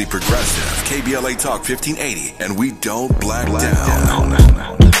unapologetically progressive. KBLA Talk 1580, and we don't black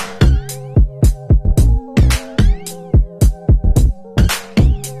down.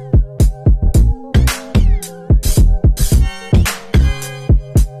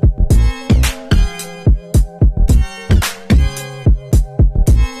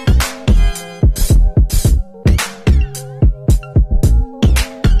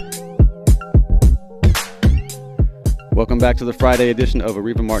 Welcome back to the Friday edition of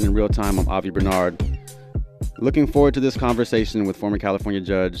Ariva Martin in Real Time. I'm Avi Bernard. Looking forward to this conversation with former California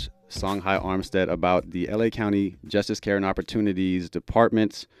Judge Songhai Armstead about the LA County Justice Care and Opportunities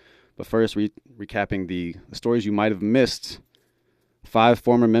Department. But first, recapping the stories you might have missed. 5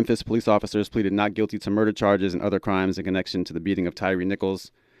 former Memphis police officers pleaded not guilty to murder charges and other crimes in connection to the beating of Tyree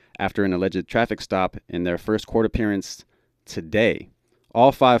Nichols after an alleged traffic stop in their first court appearance today.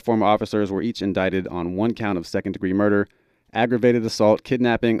 All 5 former officers were each indicted on 1 count of second-degree murder, aggravated assault,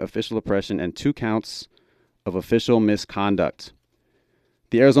 kidnapping, official oppression, and 2 counts of official misconduct.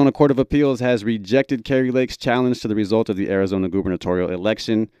 The Arizona Court of Appeals has rejected Kari Lake's challenge to the result of the Arizona gubernatorial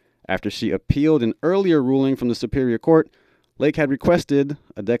election. After she appealed an earlier ruling from the Superior Court, Lake had requested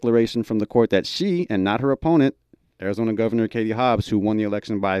a declaration from the court that she, and not her opponent, Arizona Governor Katie Hobbs, who won the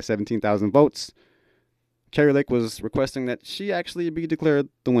election by 17,000 votes, Kari Lake was requesting that she actually be declared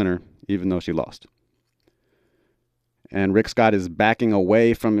the winner, even though she lost. And Rick Scott is backing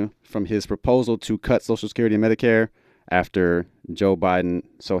away from his proposal to cut Social Security and Medicare after Joe Biden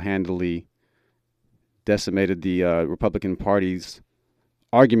so handily decimated the Republican Party's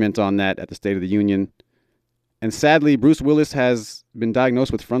argument on that at the State of the Union. And sadly, Bruce Willis has been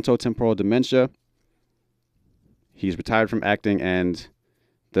diagnosed with frontotemporal dementia. He's retired from acting, and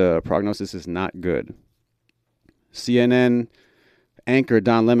the prognosis is not good. CNN anchor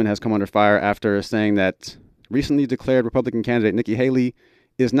Don Lemon has come under fire after saying that recently declared Republican candidate Nikki Haley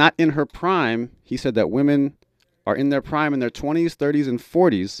is not in her prime. He said that women are in their prime in their 20s, 30s, and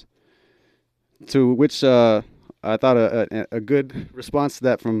 40s, to which I thought a good response to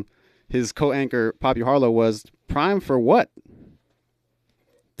that from his co-anchor Poppy Harlow was, prime for what?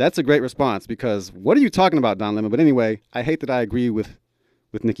 That's a great response, because what are you talking about, Don Lemon? But anyway, I hate that I agree with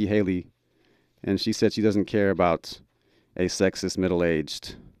Nikki Haley. And she said she doesn't care about a sexist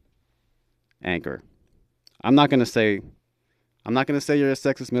middle-aged anchor. I'm not gonna say you're a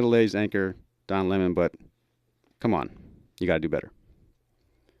sexist middle-aged anchor, Don Lemon, but come on, you gotta do better.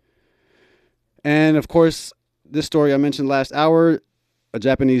 And of course, this story I mentioned last hour, a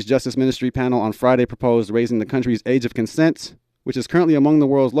Japanese Justice Ministry panel on Friday proposed raising the country's age of consent, which is currently among the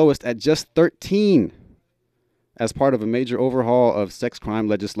world's lowest at just 13, as part of a major overhaul of sex crime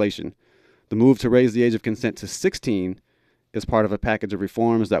legislation. The move to raise the age of consent to 16 is part of a package of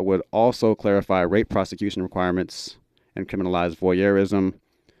reforms that would also clarify rape prosecution requirements and criminalize voyeurism.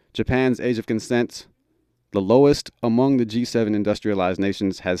 Japan's age of consent, the lowest among the G7 industrialized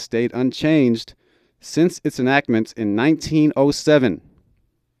nations, has stayed unchanged since its enactment in 1907.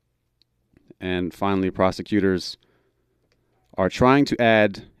 And finally, prosecutors are trying to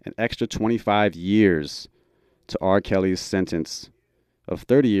add an extra 25 years to R. Kelly's sentence of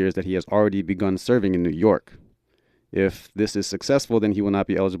 30 years that he has already begun serving in New York. If this is successful, then he will not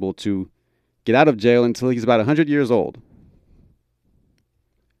be eligible to get out of jail until he's about 100 years old.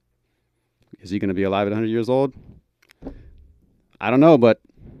 Is he going to be alive at 100 years old? I don't know, but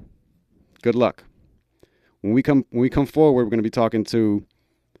good luck. When we come forward, we're going to be talking to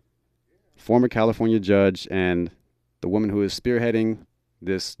former California judge and the woman who is spearheading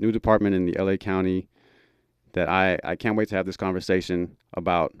this new department in the LA County that I can't wait to have this conversation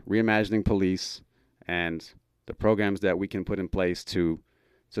about reimagining police and the programs that we can put in place to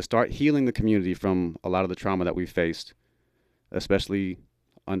start healing the community from a lot of the trauma that we've faced, especially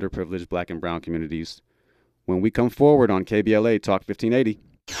underprivileged Black and brown communities. When we come forward on KBLA Talk 1580.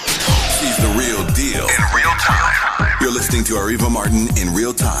 She's the real deal in real time. You're listening to Ariva Martin in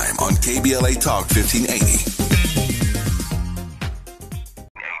real time on KBLA Talk 1580.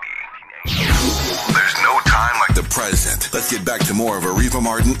 There's no time like the present. Let's get back to more of Ariva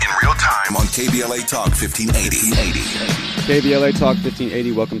Martin in real time on KBLA Talk 1580. KBLA Talk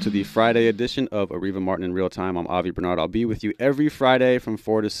 1580. Welcome to the Friday edition of Ariva Martin in real time. I'm Avi Bernard. I'll be with you every Friday from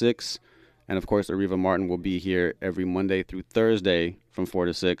 4 to 6. And, of course, Ariva Martin will be here every Monday through Thursday from 4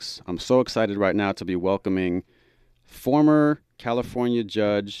 to 6. I'm so excited right now to be welcoming former California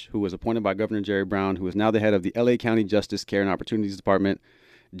judge who was appointed by Governor Jerry Brown, who is now the head of the LA County Justice, Care, and Opportunities Department,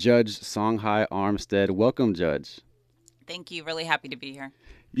 Judge Songhai Armstead. Welcome, Judge. Thank you. Really happy to be here.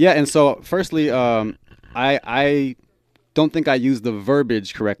 Yeah, and so, firstly, I don't think I used the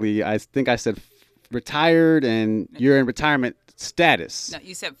verbiage correctly. I think I said retired, and you're in retirement status. No,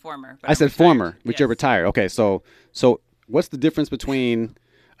 you said former. I said former, but you're retired. Okay, so what's the difference between,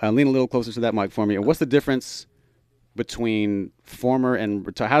 lean a little closer to that mic for me, and what's the difference between former and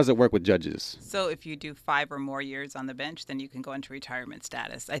retired? How does it work with judges? So if you do 5 or more years on the bench, then you can go into retirement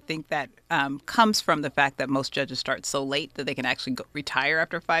status. I think that comes from the fact that most judges start so late that they can actually retire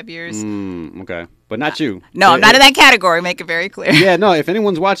after 5 years. Okay, but not you. No, I'm not in that category. Make it very clear. Yeah, no, if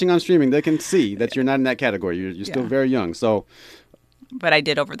anyone's watching on streaming, they can see that you're not in that category. You're still very young. So, but I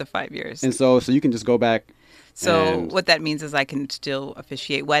did over the 5 years. And so you can just go back. So what that means is I can still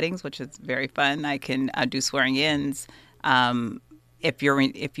officiate weddings, which is very fun. I can do swearing-ins. If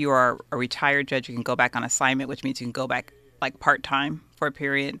you are a retired judge, you can go back on assignment, which means you can go back like part-time for a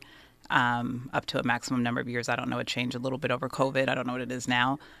period, up to a maximum number of years. I don't know. It changed a little bit over COVID. I don't know what it is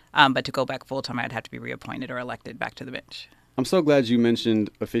now. But to go back full-time, I'd have to be reappointed or elected back to the bench. I'm so glad you mentioned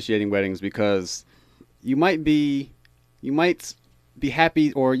officiating weddings because you might be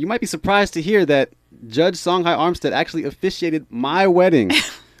happy or you might be surprised to hear that Judge Songhai Armstead actually officiated my wedding,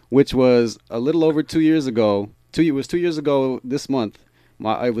 which was a little over 2 years ago. It was 2 years ago this month.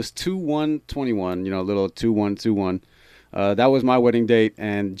 It was 2/1/21, a little 2/1/21. That was my wedding date,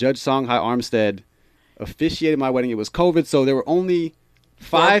 and Judge Songhai Armstead officiated my wedding. It was COVID, so there were only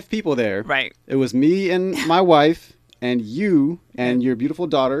 5 people there. Right. It was me and my wife and you and your beautiful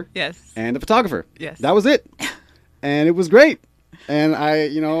daughter. Yes. And the photographer. Yes. That was it. And it was great. And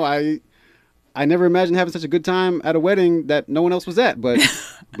I never imagined having such a good time at a wedding that no one else was at, but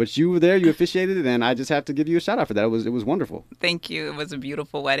you were there, you officiated it, and I just have to give you a shout out for that. It was wonderful. Thank you. It was a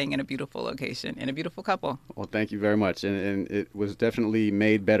beautiful wedding and a beautiful location and a beautiful couple. Well, thank you very much. And it was definitely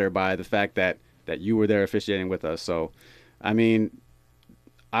made better by the fact that you were there officiating with us. So, I mean,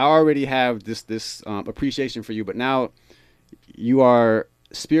 I already have this appreciation for you, but now you are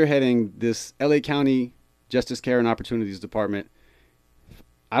spearheading this LA County Justice, Care, and Opportunities Department.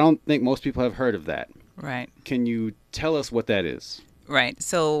 I don't think most people have heard of that. Right. Can you tell us what that is? Right.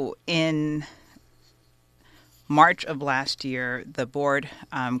 So in March of last year, the board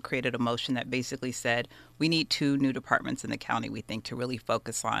created a motion that basically said we need 2 new departments in the county, we think, to really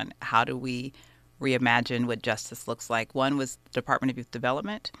focus on how do we reimagine what justice looks like. One was the Department of Youth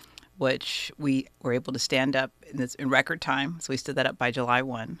Development, which we were able to stand up in record time. So we stood that up by July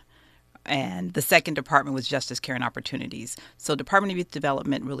 1. And the second department was Justice, Care, and Opportunities. So Department of Youth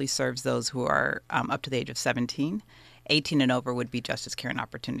Development really serves those who are up to the age of 17. 18 and over would be Justice, Care, and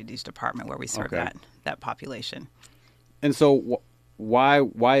Opportunities Department, where we serve that population. And so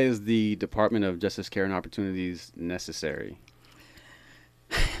why is the Department of Justice, Care, and Opportunities necessary?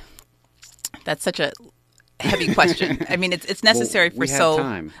 That's such a heavy question. I mean, it's necessary for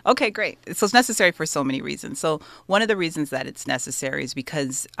time. Okay, great. So it's necessary for so many reasons. So one of the reasons that it's necessary is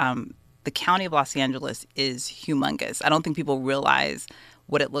because the county of Los Angeles is humongous. I don't think people realize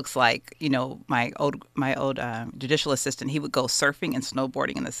what it looks like. You know, my old judicial assistant, he would go surfing and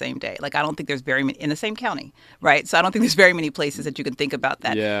snowboarding in the same day. Like, I don't think there's very many in the same county, right? So I don't think there's very many places that you can think about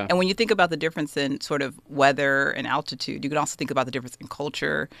that. Yeah. And when you think about the difference in sort of weather and altitude, you can also think about the difference in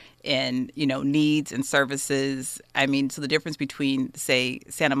culture and, you know, needs and services. I mean, so the difference between, say,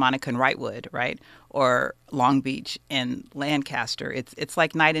 Santa Monica and Wrightwood, right? Or Long Beach and Lancaster, it's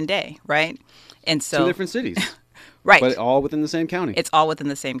like night and day, right? And so 2 different cities. Right. But all within the same county. It's all within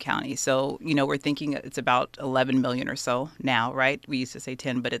the same county. So, you know, we're thinking it's about 11 million or so now, right? We used to say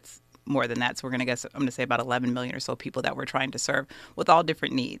 10, but it's more than that. So I'm going to say about 11 million or so people that we're trying to serve with all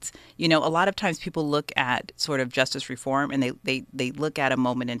different needs. You know, a lot of times people look at sort of justice reform and they look at a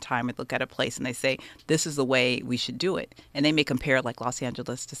moment in time and look at a place and they say, this is the way we should do it. And they may compare like Los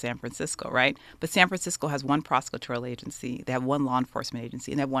Angeles to San Francisco, right? But San Francisco has one prosecutorial agency, they have one law enforcement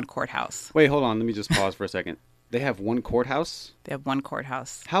agency, and they have one courthouse. Wait, hold on. Let me just pause for a second. They have one courthouse? They have one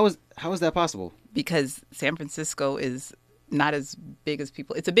courthouse. How is that possible? Because San Francisco is not as big as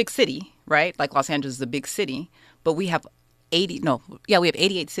people. It's a big city, right? Like Los Angeles is a big city, but we have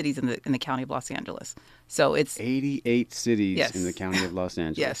 88 cities in the county of Los Angeles. So it's 88 cities yes. in the county of Los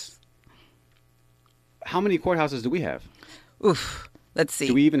Angeles. Yes. How many courthouses do we have? Oof. Let's see.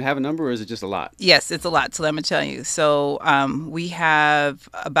 Do we even have a number, or is it just a lot? Yes, it's a lot. So let me tell you. So we have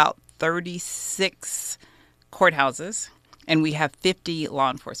about 36 courthouses, and we have 50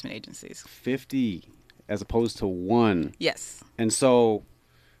 law enforcement agencies. 50 as opposed to 1. Yes. And so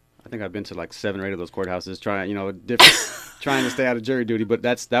I think I've been to like 7 or 8 of those courthouses trying to stay out of jury duty. But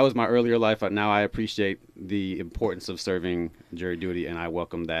that was my earlier life. Now I appreciate the importance of serving jury duty, and I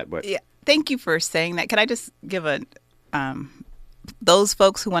welcome that. But yeah, thank you for saying that. Can I just give those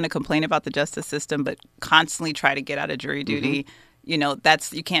folks who want to complain about the justice system but constantly try to get out of jury duty, you know,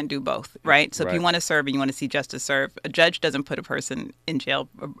 you can't do both, right? So if you want to serve and you want to see justice served, a judge doesn't put a person in jail.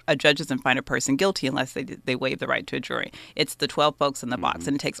 A judge doesn't find a person guilty unless they waive the right to a jury. It's the 12 folks in the box,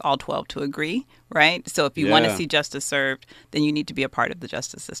 and it takes all 12 to agree, right? So if you want to see justice served, then you need to be a part of the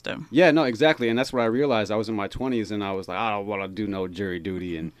justice system. Yeah, no, exactly. And that's what I realized. I was in my 20s, and I was like, I don't want to do no jury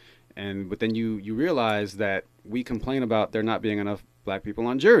duty. But then you realize that we complain about there not being enough Black people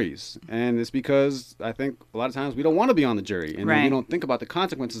on juries. And it's because I think a lot of times we don't want to be on the jury. And we don't think about the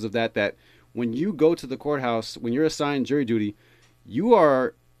consequences of that when you go to the courthouse, when you're assigned jury duty, you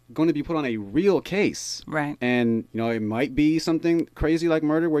are going to be put on a real case. Right. And, you know, it might be something crazy like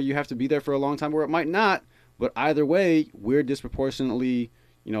murder where you have to be there for a long time, or it might not. But either way, we're disproportionately,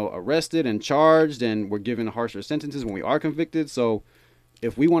 you know, arrested and charged, and we're given harsher sentences when we are convicted. So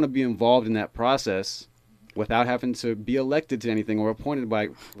if we want to be involved in that process without having to be elected to anything or appointed by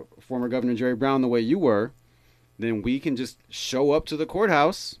former Governor Jerry Brown the way you were, then we can just show up to the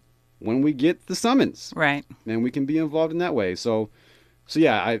courthouse when we get the summons. Right. And we can be involved in that way. So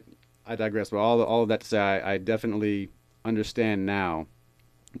yeah, I digress. But all of that to say, I definitely understand now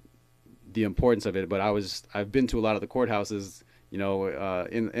the importance of it. But I've been to a lot of the courthouses, you know,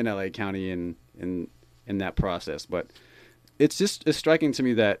 in LA County and in that process. But it's striking to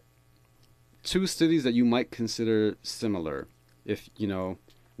me that 2 cities that you might consider similar, if you know,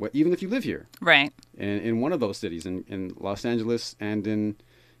 even if you live here, right? And in one of those cities, in Los Angeles and in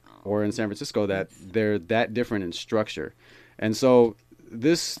San Francisco, that they're that different in structure. And so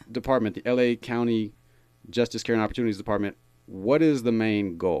this department, the LA County Justice Care and Opportunities Department, what is the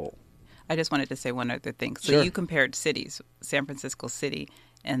main goal? I just wanted to say one other thing. So Sure. You compared cities, San Francisco City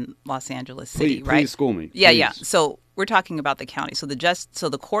and Los Angeles City, right? Please school me. Yeah, Please. yeah. So we're talking about the county. So the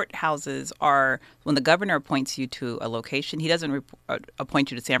courthouses are, when the governor appoints you to a location, he doesn't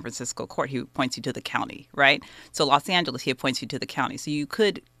appoint you to San Francisco court. He appoints you to the county, right? So Los Angeles, he appoints you to the county. So you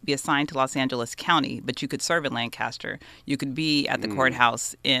could be assigned to Los Angeles County, but you could serve in Lancaster. You could be at the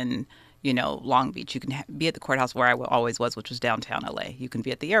courthouse in, you know, Long Beach. You can be at the courthouse where I always was, which was downtown LA. You can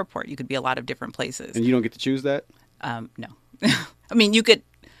be at the airport. You could be a lot of different places. And you don't get to choose that? No. I mean,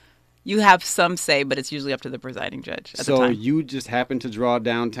 you have some say, but it's usually up to the presiding judge at the time. So you just happened to draw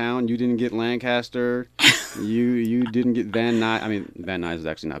downtown. You didn't get Lancaster. you didn't get Van Nuys. I mean, Van Nuys is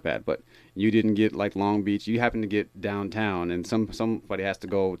actually not bad, but you didn't get like Long Beach. You happened to get downtown, and somebody has to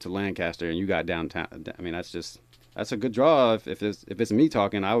go to Lancaster, and you got downtown. I mean, that's a good draw. If it's me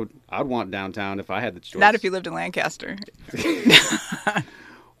talking, I'd want downtown if I had the choice. Not if you lived in Lancaster.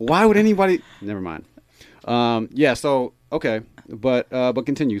 Why would anybody? Never mind. Yeah. So okay, but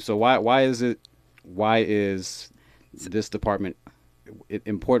continue. So why is this department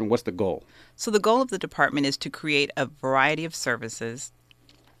important? What's the goal? So the goal of the department is to create a variety of services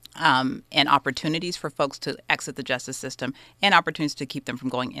and opportunities for folks to exit the justice system and opportunities to keep them from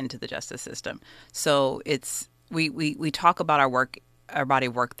going into the justice system. So we talk about our work everybody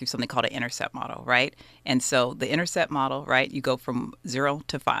work through something called an intercept model, right? And so the intercept model, right, you go from 0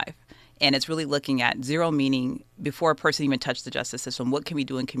 to 5. And it's really looking at 0 meaning before a person even touched the justice system, what can we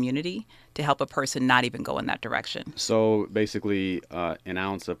do in community to help a person not even go in that direction? So basically, an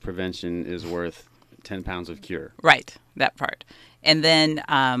ounce of prevention is worth 10 pounds of cure. Right, that part. And then,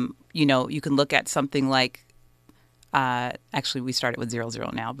 you can look at something like, actually, we started with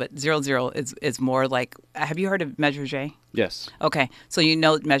 0-0 now, but 0-0 is more like, have you heard of Measure J? Yes. Okay, so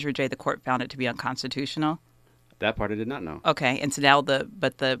Measure J, the court found it to be unconstitutional. That part I did not know. Okay, and so now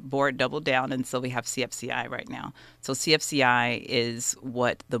the board doubled down, and so we have CFCI right now. So CFCI is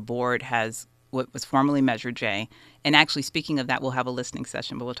what the board has, what was formerly Measure J. And actually, speaking of that, we'll have a listening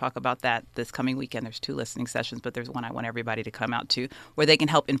session, but we'll talk about that this coming weekend. There's 2 listening sessions, but there's one I want everybody to come out to where they can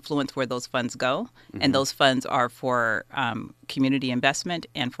help influence where those funds go. Mm-hmm. And those funds are for community investment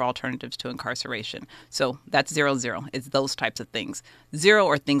and for alternatives to incarceration. So that's 0-0. It's those types of things. 0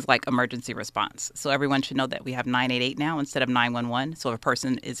 are things like emergency response. So everyone should know that we have 988 now instead of 911. So if a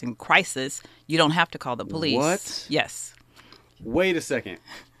person is in crisis, you don't have to call the police. What? Yes. Wait a second.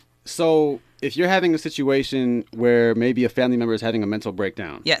 So if you're having a situation where maybe a family member is having a mental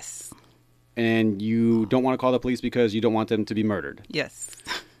breakdown. Yes. And you don't want to call the police because you don't want them to be murdered. Yes.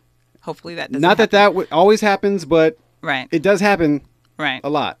 Hopefully that doesn't Not that happen. always happens, but right. It does happen right. a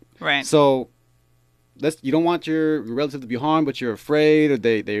lot. Right. So you don't want your relative to be harmed, but you're afraid, or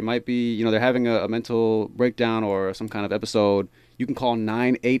they might be, they're having a mental breakdown or some kind of episode. You can call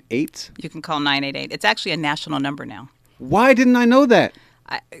 988. You can call 988. It's actually a national number now. Why didn't I know that?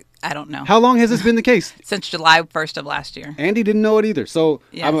 I don't know. How long has this been the case? Since July 1st of last year. Andy didn't know it either. So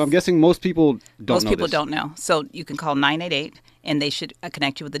yes. I'm guessing most people don't know Most people this. don't know. So you can call 988, and they should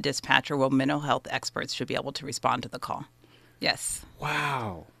connect you with the dispatcher where mental health experts should be able to respond to the call. Yes.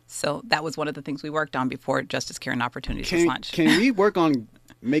 Wow. So that was one of the things we worked on before Justice Care and Opportunities was launched. Can we work on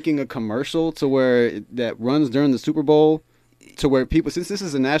making a commercial to where that runs during the Super Bowl? To where people, since this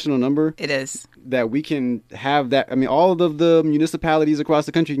is a national number, it is that we can have that. I mean, all of the municipalities across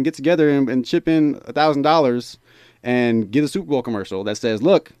the country can get together and chip in $1,000 and get a Super Bowl commercial that says,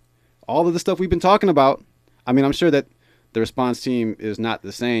 "Look, all of the stuff we've been talking about." I mean, I'm sure that the response team is not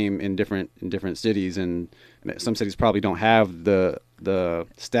the same in different cities, and some cities probably don't have the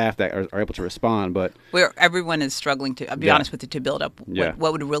staff that are able to respond. But where everyone is struggling to, I'll be honest with you, to build up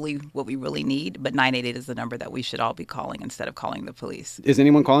what we really need. But 988 is the number that we should all be calling instead of calling the police. Is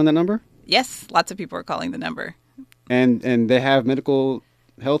anyone calling that number? Yes, lots of people are calling the number. And they have medical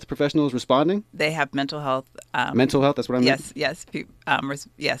health professionals responding? They have mental health. Mental health, that's what I meant? Yes,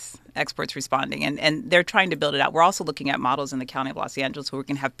 yes, experts responding. And they're trying to build it out. We're also looking at models in the County of Los Angeles where we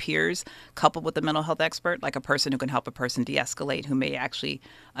can have peers coupled with a mental health expert, like a person who can help a person de-escalate, who may actually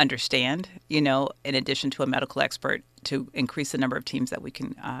understand, in addition to a medical expert, to increase the number of teams that we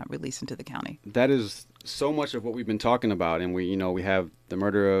can release into the county. That is so much of what we've been talking about. And we have the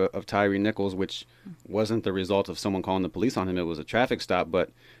murder of Tyree Nichols, which wasn't the result of someone calling the police on him. It was a traffic stop.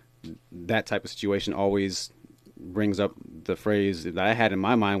 But that type of situation always brings up the phrase that I had in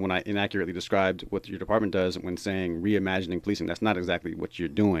my mind when I inaccurately described what your department does when saying reimagining policing. That's not exactly what you're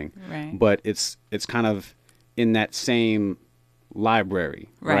doing. Right. But it's kind of in that same library,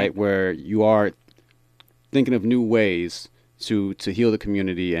 right? Where you are thinking of new ways to heal the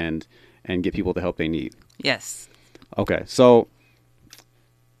community and get people the help they need. Yes. Okay, so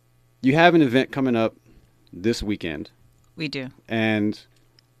you have an event coming up this weekend. We do. And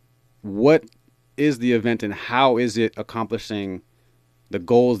what is the event and how is it accomplishing the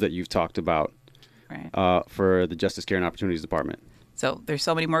goals that you've talked about for the Justice Care and Opportunities Department? So there's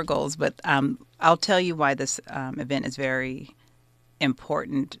so many more goals, but I'll tell you why this event is very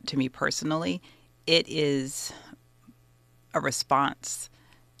important to me personally. It is a response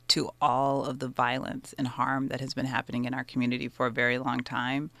to all of the violence and harm that has been happening in our community for a very long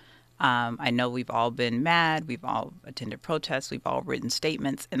time. I know we've all been mad. We've all attended protests. We've all written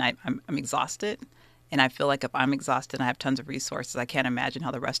statements. And I'm exhausted. And I feel like if I'm exhausted and I have tons of resources, I can't imagine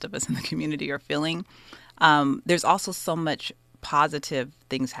how the rest of us in the community are feeling. There's also so much positive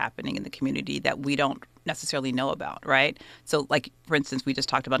things happening in the community that we don't necessarily know about, right? So, like, for instance, we just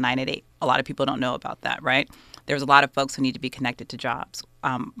talked about 988. A lot of people don't know about that, right? There's a lot of folks who need to be connected to jobs.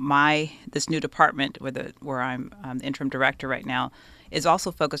 This new department where I'm the interim director right now is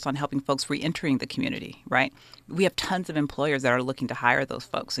also focused on helping folks re-entering the community, right? We have tons of employers that are looking to hire those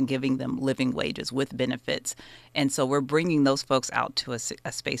folks and giving them living wages with benefits. And so we're bringing those folks out to a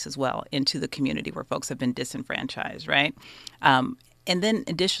space as well, into the community where folks have been disenfranchised, right? And then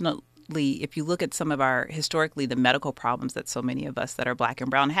additionally, ultimately, if you look at some of our, historically, the medical problems that so many of us that are Black and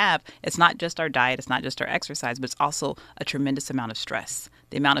brown have, it's not just our diet, it's not just our exercise, but it's also a tremendous amount of stress.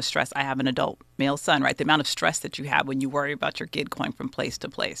 The amount of stress, I have an adult male son, right? The amount of stress that you have when you worry about your kid going from place to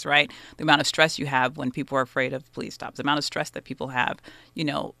place, right? The amount of stress you have when people are afraid of police stops, the amount of stress that people have,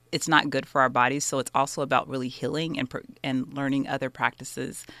 it's not good for our bodies. So it's also about really healing and learning other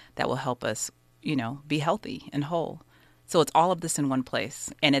practices that will help us, be healthy and whole. So it's all of this in one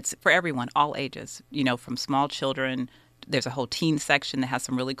place, and it's for everyone, all ages, from small children. There's a whole teen section that has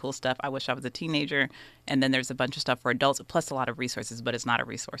some really cool stuff. I wish I was a teenager. And then there's a bunch of stuff for adults, plus a lot of resources, but it's not a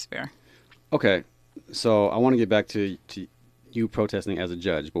resource fair. Okay. So I want to get back to you protesting as a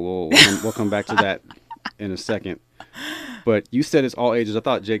judge, but we'll come back to that in a second. But you said it's all ages. I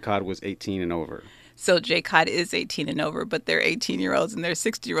thought JCOD was 18 and over. So JCOD is 18 and over, but they're 18-year-olds and they're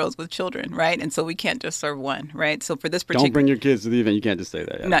 60-year-olds with children, right? And so we can't just serve one, right? So for this particular... Don't bring your kids to the event. You can't just say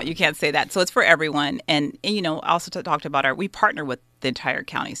that. Yeah. No, you can't say that. So it's for everyone. And also talked about we partner with the entire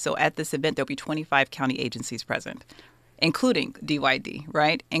county. So at this event, there'll be 25 county agencies present, including DYD,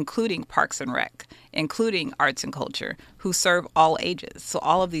 right? Including Parks and Rec, including Arts and Culture, who serve all ages. So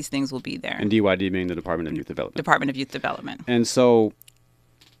all of these things will be there. And DYD being the Department of Youth Development. Department of Youth Development. And so...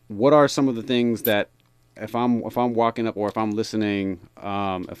 what are some of the things that if I'm walking up or if I'm listening,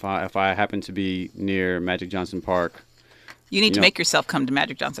 if I happen to be near Magic Johnson Park, you need to make yourself come to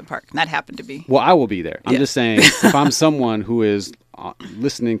Magic Johnson Park. Not happen to be. Well, I will be there. I'm just saying, if I'm someone who is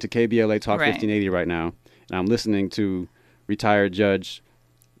listening to KBLA Talk 1580 right now, and I'm listening to retired Judge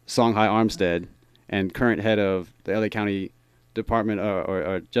Songhai Armstead and current head of the LA County Department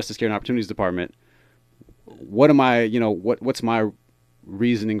or Justice Care and Opportunities Department, what am I? What's my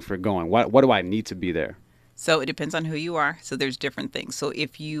reasoning for going? What do I need to be there? So it depends on who you are. So there's different things. So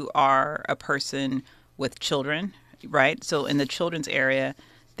if you are a person with children, right? So in the children's area,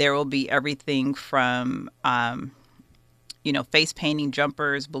 there will be everything from, face painting,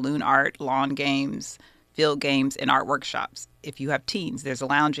 jumpers, balloon art, lawn games, field games, and art workshops. If you have teens, there's a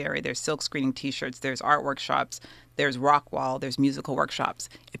lounge area, there's silk screening T-shirts, there's art workshops, there's rock wall, there's musical workshops.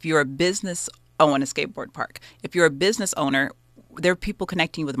 If you're a business, and a skateboard park. If you're a business owner, there are people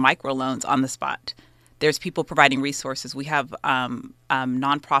connecting you with microloans on the spot. There's people providing resources. We have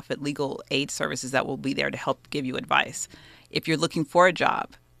nonprofit legal aid services that will be there to help give you advice. If you're looking for a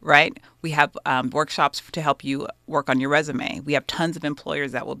job, right, we have workshops to help you work on your resume. We have tons of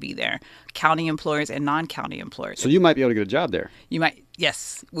employers that will be there, county employers and non-county employers. So you might be able to get a job there. You might,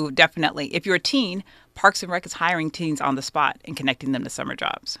 yes, we would definitely. If you're a teen, Parks and Rec is hiring teens on the spot and connecting them to summer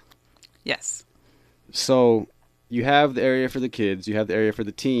jobs. Yes. So you have the area for the kids, you have the area for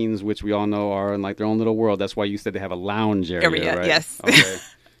the teens, which we all know are in like their own little world. That's why you said they have a lounge area, right? Yes. Okay.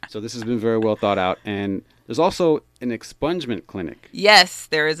 So this has been very well thought out. And there's also an expungement clinic. Yes,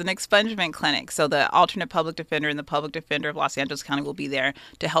 there is an expungement clinic. So the alternate public defender and the public defender of Los Angeles County will be there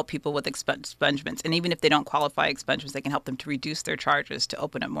to help people with expungements. And even if they don't qualify expungements, they can help them to reduce their charges, to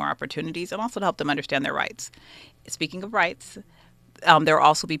open up more opportunities, and also to help them understand their rights. Speaking of rights, there will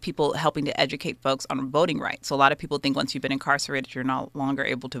also be people helping to educate folks on voting rights. So a lot of people think once you've been incarcerated, you're no longer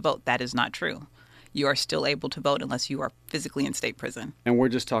able to vote. That is not true. You are still able to vote unless you are physically in state prison. And we're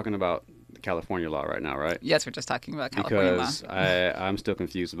just talking about California law right now, right? Yes, we're just talking about California law. Because I'm still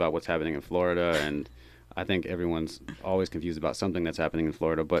confused about what's happening in Florida, and I think everyone's always confused about something that's happening in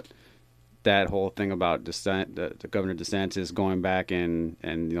Florida. But that whole thing about the Governor DeSantis going back and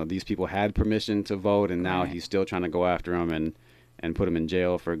these people had permission to vote, and now he's still trying to go after them and put them in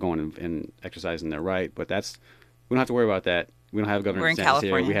jail for going and exercising their right. But we don't have to worry about that. We don't have Governor DeSantis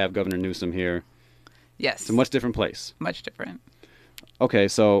here. We have Governor Newsom here. Yes. It's a much different place. Much different. Okay,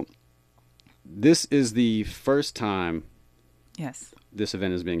 so this is the first time this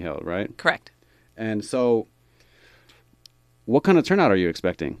event is being held, right? Correct. And so what kind of turnout are you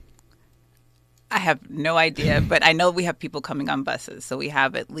expecting? I have no idea, but I know we have people coming on buses. So we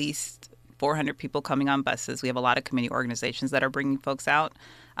have at least 400 people coming on buses. We have a lot of community organizations that are bringing folks out.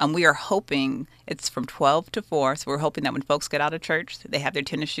 We are hoping it's from 12 to 4. So we're hoping that when folks get out of church, they have their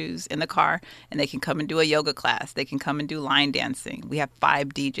tennis shoes in the car and they can come and do a yoga class. They can come and do line dancing. We have 5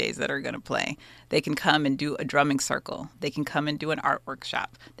 DJs that are going to play. They can come and do a drumming circle. They can come and do an art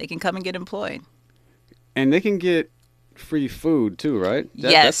workshop. They can come and get employed. And they can get free food too, right?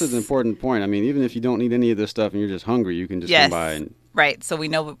 Yes. That's an important point. I mean, even if you don't need any of this stuff and you're just hungry, you can just come by and... Right. So we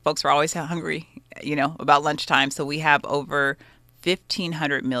know folks are always hungry, about lunchtime. So we have over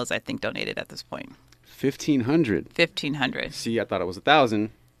 1,500 meals, I think, donated at this point. 1,500? 1,500. See, I thought it was 1,000.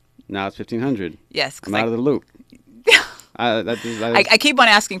 Now it's 1,500. Yes. I'm out of the loop. I keep on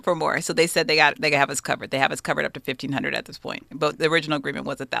asking for more. So they said they have us covered. They have us covered up to 1,500 at this point. But the original agreement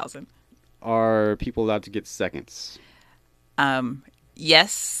was 1,000. Are people allowed to get seconds?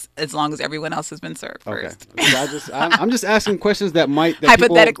 Yes, as long as everyone else has been served first. I'm just asking questions that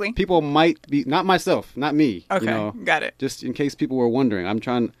hypothetically people might be, not myself, not me. Okay, got it. Just in case people were wondering, I'm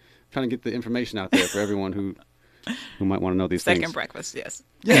trying to get the information out there for everyone who might want to know these things. Second breakfast, yes.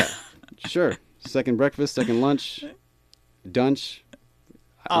 Yeah, sure. Second breakfast, second lunch, dunch.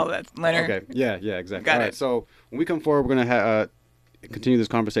 All that, Leonard. Okay, yeah, exactly. Got All it. right, so when we come forward, we're going to continue this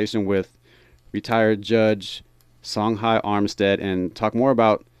conversation with retired Judge Songhai Armstead and talk more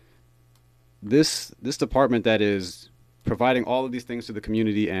about this department that is providing all of these things to the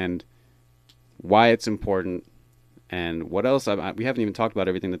community and why it's important and what else. We haven't even talked about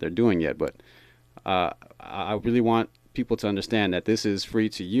everything that they're doing yet, but I really want people to understand that this is free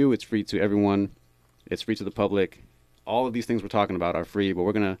to you. It's free to everyone. It's free to the public. All of these things we're talking about are free, but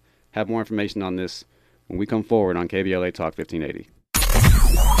we're going to have more information on this when we come forward on KBLA Talk 1580.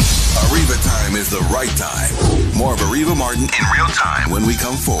 Arriva time is the right time. More of Arriva Martin in real time when we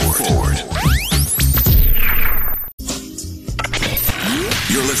come forward.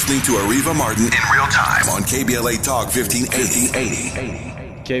 You're listening to Arriva Martin in real time on KBLA Talk 1580.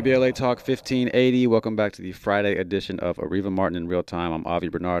 KBLA Talk 1580. Welcome back to the Friday edition of Arriva Martin in real time. I'm Avi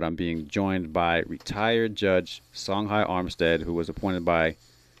Bernard. I'm being joined by retired Judge Songhai Armstead, who was appointed by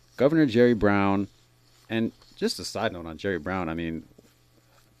Governor Jerry Brown. And just a side note on Jerry Brown, I mean,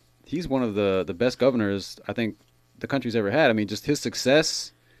 he's one of the best governors I think the country's ever had. I mean, just his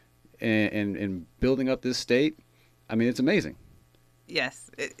success in building up this state, I mean, it's amazing.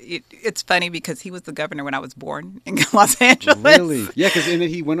 Yes. It's funny because he was the governor when I was born in Los Angeles. Really? Yeah, because then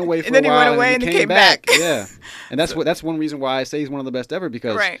he went away for a while. And then he went away and he came back. Yeah. And that's one reason why I say he's one of the best ever,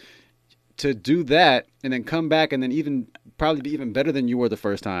 because to do that and then come back and then probably be even better than you were the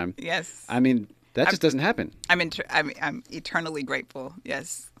first time. Yes. I mean, that just doesn't happen. I'm eternally grateful.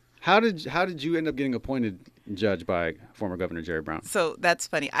 Yes. How did you end up getting appointed judge by former Governor Jerry Brown? So that's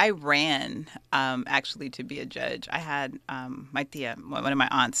funny. I ran actually to be a judge. I had my tia, one of my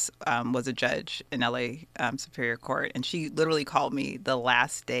aunts, was a judge in LA Superior Court, and she literally called me the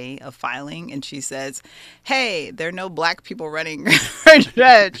last day of filing, and she says, "Hey, there are no black people running for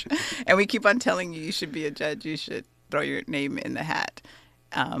judge, and we keep on telling you should be a judge. You should throw your name in the hat,"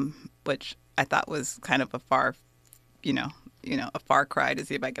 which I thought was kind of a far cry to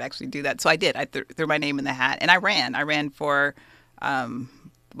see if I could actually do that. So I did. I threw my name in the hat, and I ran. I ran for, from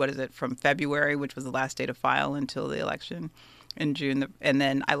February, which was the last day to file, until the election in June. And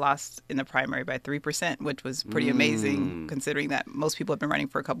then I lost in the primary by 3%, which was pretty amazing, considering that most people have been running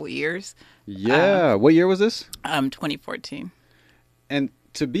for a couple of years. Yeah. What year was this? 2014. And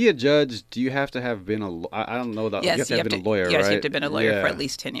to be a judge, do you have to have been I don't know that. Yes, you have to have been a lawyer, right? Yes, you have to have been a lawyer for at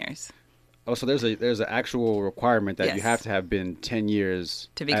least 10 years. Oh, so there's an actual requirement that you have to have been 10 years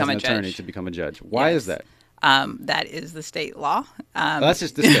to become as an attorney judge. To become a judge. Why is that? That is the state law. That's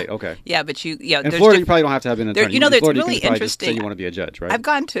just the state, okay. Yeah, but in Florida, you probably don't have to have been an attorney. There's Florida, really you can interesting. Just say you want to be a judge, right? I've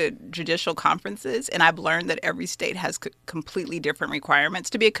gone to judicial conferences, and I've learned that every state has completely different requirements.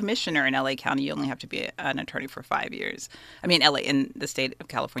 To be a commissioner in LA County, you only have to be an attorney for 5 years. I mean, in the state of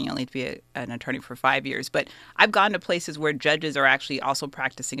California, you only have to be an attorney for 5 years. But I've gone to places where judges are actually also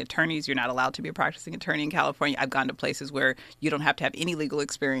practicing attorneys. You're not allowed to be a practicing attorney in California. I've gone to places where you don't have to have any legal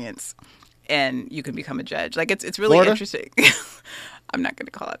experience, and you can become a judge. Like, it's really Florida? interesting. I'm not going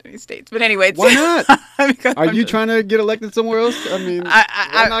to call out any states, but anyway. Why not? Are you trying to get elected somewhere else? I mean,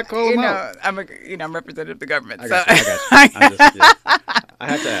 why not call them out? I'm representative of the government. I got you. I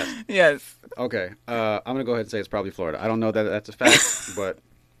have to ask. Yes. Okay. I'm going to go ahead and say it's probably Florida. I don't know that that's a fact, but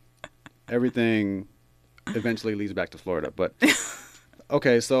everything eventually leads back to Florida. But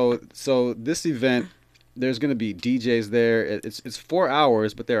okay, so this event, there's going to be DJs there. It's 4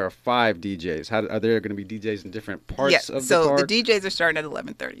 hours, but there are 5 DJs. Are there going to be DJs in different parts of the park? So the DJs are starting at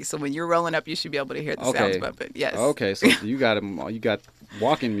 11:30. So when you're rolling up, you should be able to hear the sounds bumping. Yes. Okay, so you got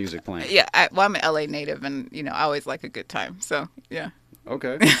walking music playing. Yeah. I'm an LA native, and I always like a good time. So yeah.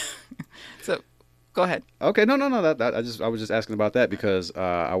 Okay. So go ahead. Okay, no. I was just asking about that because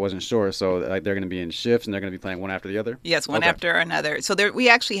I wasn't sure. So they're going to be in shifts and they're going to be playing one after the other. Yes, one after another. So we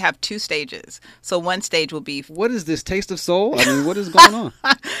actually have 2 stages. So one stage will be. What is this, Taste of Soul? I mean, what is going on?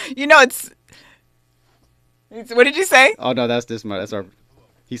 It's. What did you say? Oh no, that's our.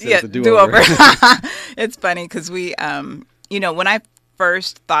 He said it's a do-over. It's funny because we, when I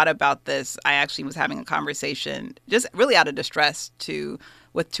first thought about this, I actually was having a conversation, just really out of distress,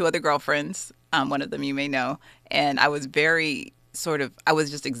 with 2 other girlfriends. One of them you may know, and I was very I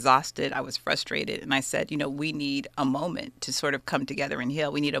was just exhausted. I was frustrated. And I said, we need a moment to sort of come together and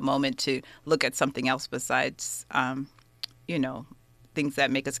heal. We need a moment to look at something else besides, things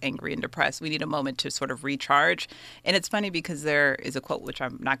that make us angry and depressed. We need a moment to sort of recharge. And it's funny because there is a quote, which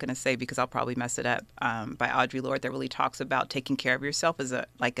I'm not going to say because I'll probably mess it up, by Audre Lorde that really talks about taking care of yourself as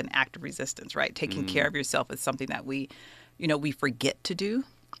like an act of resistance, right? Taking care of yourself is something that we forget to do.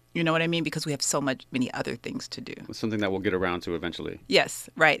 You know what I mean? Because we have many other things to do. It's something that we'll get around to eventually. Yes,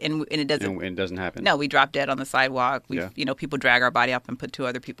 right. And it doesn't. And it doesn't happen. No, we drop dead on the sidewalk. People drag our body up and put two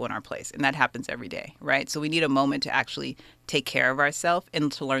other people in our place, and that happens every day, right? So we need a moment to actually take care of ourselves and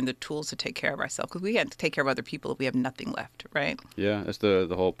to learn the tools to take care of ourselves, because we can't take care of other people if we have nothing left, right? Yeah, it's the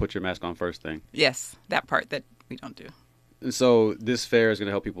whole put your mask on first thing. Yes, that part that we don't do. And so this fair is going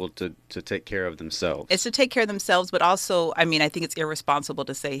to help people to take care of themselves. It's to take care of themselves, but also, I think it's irresponsible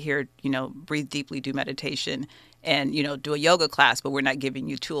to say here, breathe deeply, do meditation, and, do a yoga class, but we're not giving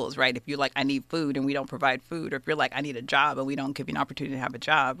you tools, right? If you're like, I need food and we don't provide food, or if you're like, I need a job and we don't give you an opportunity to have a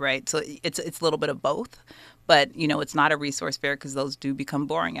job, right? So it's a little bit of both, but, it's not a resource fair because those do become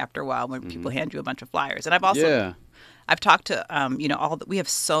boring after a while when people hand you a bunch of flyers. And I've also... I've talked to, we have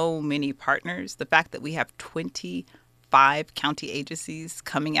so many partners. The fact that we have 25 county agencies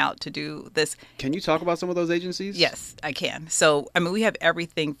coming out to do this. Can you talk about some of those agencies? Yes, I can. So, we have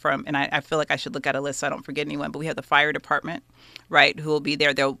everything from, and I feel like I should look at a list so I don't forget anyone, but we have the fire department, right, who will be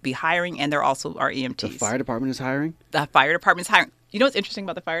there. They'll be hiring, and they're also our EMTs. The fire department is hiring? The fire department is hiring. You know what's interesting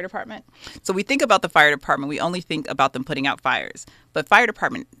about the fire department? So we think about the fire department, we only think about them putting out fires. But fire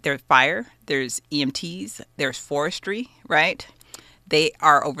department, there's fire, there's EMTs, there's forestry, right? They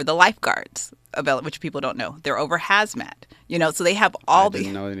are over the lifeguards, which people don't know. They're over hazmat, so they have all I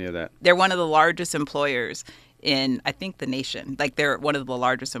didn't know any of that. They're one of the largest employers in, I think, the nation. Like, they're one of the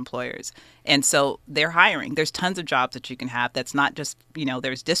largest employers. And so they're hiring. There's tons of jobs that you can have. That's not just,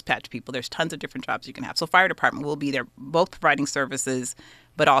 there's dispatch people. There's tons of different jobs you can have. So fire department will be there, both providing services,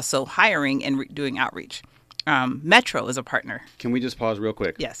 but also hiring and doing outreach. Metro is a partner. Can we just pause real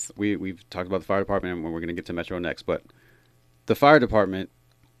quick? Yes. We've talked about the fire department, and we're going to get to Metro next. But the fire department,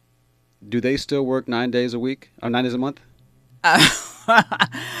 do they still work 9 days a week or 9 days a month?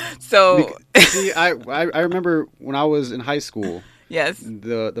 So see, I remember when I was in high school. Yes.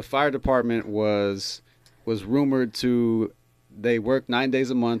 The fire department was rumored to, they work 9 days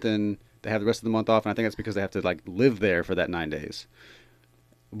a month and they have the rest of the month off, and I think that's because they have to live there for that 9 days.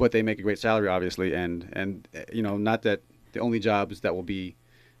 But they make a great salary, obviously, and not that the only jobs that will be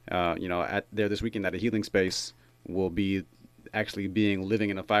at there this weekend at a healing space will be actually living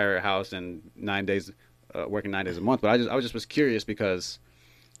in a firehouse and 9 days working 9 days a month. But I was curious because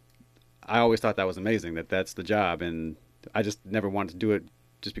I always thought that was amazing, that's the job, and I just never wanted to do it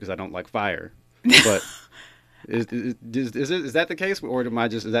just because I don't like fire. But is that the case, or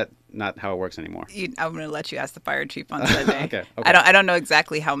is that not how it works anymore? I'm going to let you ask the fire chief on Sunday. Okay. I don't know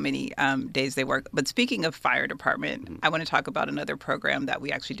exactly how many days they work. But speaking of fire department, I want to talk about another program that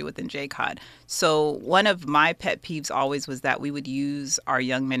we actually do within JCOD. So one of my pet peeves always was that we would use our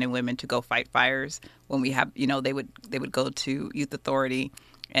young men and women to go fight fires when we have, they would go to Youth Authority.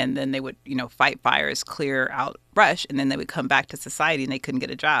 And then they would, fight fires, clear out brush, and then they would come back to society and they couldn't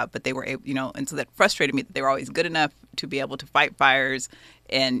get a job. But they were able, and so that frustrated me that they were always good enough to be able to fight fires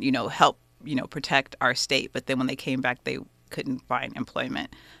and, help, protect our state. But then when they came back, they couldn't find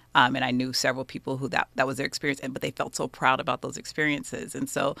employment. And I knew several people who that was their experience, but they felt so proud about those experiences. And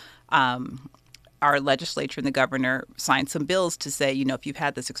so our legislature and the governor signed some bills to say, if you've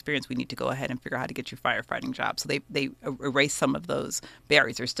had this experience, we need to go ahead and figure out how to get you firefighting jobs. So they erased some of those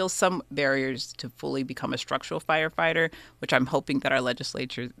barriers. There's still some barriers to fully become a structural firefighter, which I'm hoping that our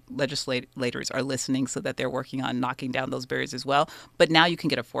legislators are listening so that they're working on knocking down those barriers as well. But now you can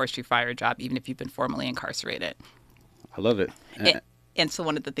get a forestry fire job even if you've been formerly incarcerated. I love it. And so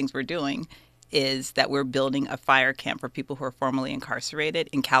one of the things we're doing is that we're building a fire camp for people who are formerly incarcerated.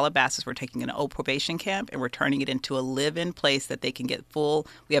 In Calabasas, we're taking an old probation camp and we're turning it into a live-in place that they can get full.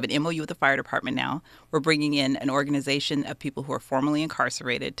 We have an MOU with the fire department now. We're bringing in an organization of people who are formerly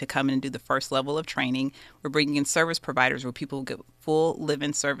incarcerated to come in and do the first level of training. We're bringing in service providers where people will get full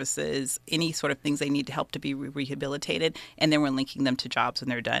live-in services, any sort of things they need to help to be rehabilitated. And then we're linking them to jobs when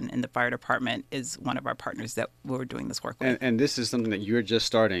they're done. And the fire department is one of our partners that we're doing this work with. And this is something that you're just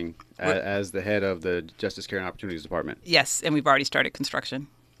starting as the head of the Justice, Care, and Opportunities Department. Yes, and we've already started construction.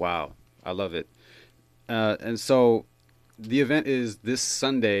 Wow, I love it. And so the event is this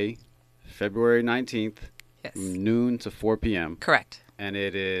Sunday, February 19th, yes, from noon to 4 p.m. Correct. And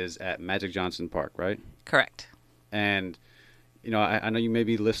it is at Magic Johnson Park, right? Correct. And, I know you may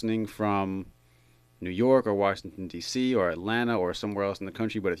be listening from New York or Washington, D.C. or Atlanta or somewhere else in the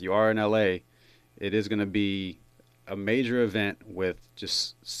country, but if you are in L.A., it is going to be a major event with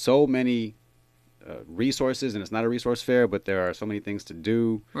just so many resources, and it's not a resource fair, but there are so many things to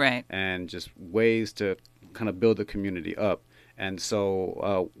do, right? And just ways to kind of build the community up. And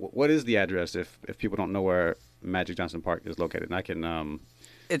so, what is the address if people don't know where Magic Johnson Park is located? And I can.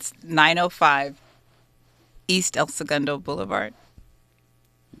 It's 905 East El Segundo Boulevard.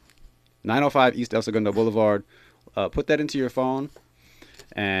 905 East El Segundo Boulevard. Put that into your phone,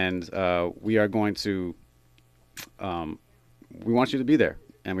 and we are going to. We want you to be there,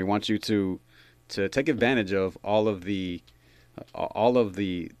 and we want you to take advantage of all of the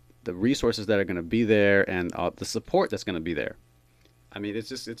resources that are going to be there and the support that's going to be there. I mean,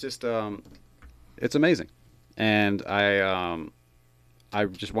 it's amazing, and I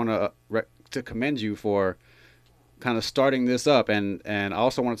just want to commend you for kind of starting this up, and I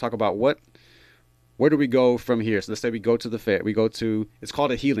also want to talk about where do we go from here. So let's say we go to the fair. It's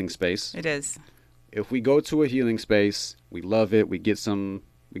called a healing space. It is. If we go to a healing space, we love it. We get some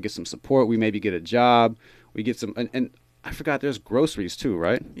support. We maybe get a job. We get some, and I forgot there's groceries too,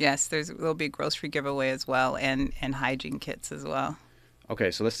 right? Yes, there'll be a grocery giveaway as well, and hygiene kits as well.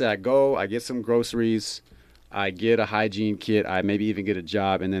 Okay, so let's say I get some groceries, I get a hygiene kit, I maybe even get a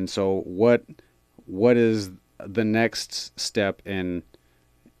job, and then so what is the next step in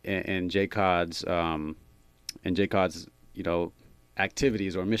JCOD's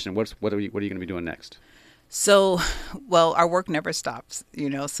activities or mission? What are you going to be doing next? So, well, our work never stops,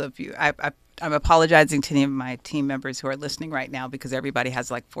 so if I'm apologizing to any of my team members who are listening right now because everybody has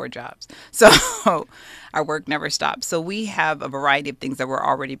like 4 jobs. So our work never stops. So we have a variety of things that we're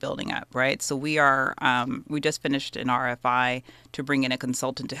already building up, right? So we just finished an RFI to bring in a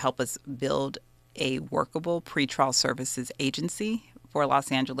consultant to help us build a workable pretrial services agency for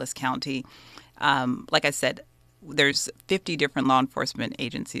Los Angeles County. Like I said, there's 50 different law enforcement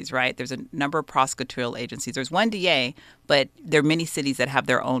agencies, right? There's a number of prosecutorial agencies. There's one DA, but there are many cities that have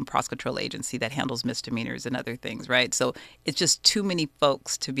their own prosecutorial agency that handles misdemeanors and other things, right? So it's just too many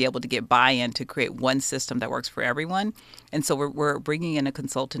folks to be able to get buy-in to create one system that works for everyone. And so we're bringing in a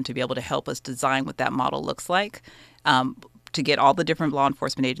consultant to be able to help us design what that model looks like, to get all the different law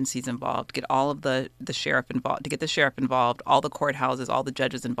enforcement agencies involved, get all of the sheriff involved, to get the sheriff involved, all the courthouses, all the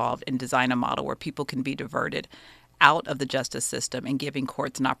judges involved, and design a model where people can be diverted out of the justice system and giving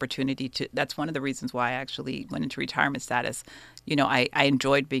courts an opportunity to. That's one of the reasons why I actually went into retirement status. I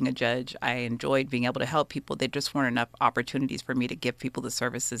enjoyed being a judge. I enjoyed being able to help people. There just weren't enough opportunities for me to give people the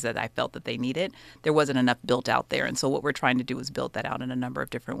services that I felt that they needed. There wasn't enough built out there. And so what we're trying to do is build that out in a number of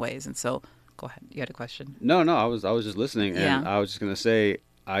different ways. And so go ahead. You had a question? No, I was just listening, and I was just going to say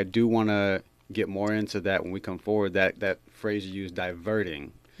I do want to get more into that when we come forward. That phrase you used,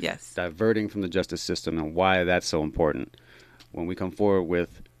 diverting. Yes. Diverting from the justice system and why that's so important. When we come forward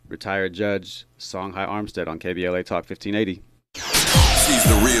with retired Judge Songhai Armstead on KBLA Talk 1580. She's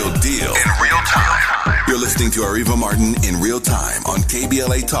the real deal in real time. You're listening to Ariva Martin in real time on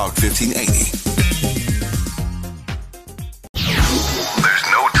KBLA Talk 1580.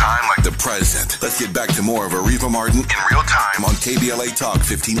 The present. Let's get back to more of Ariva Martin in real time on KBLA Talk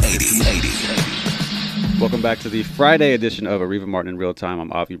 1580. Welcome back to the Friday edition of Ariva Martin in real time.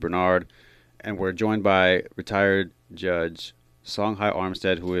 I'm Avi Bernard, and we're joined by retired Judge Songhai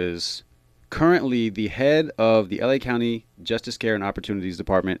Armstead, who is currently the head of the LA County Justice Care and Opportunities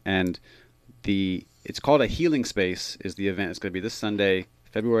Department, and it's called a Healing Space is the event. It's going to be this Sunday,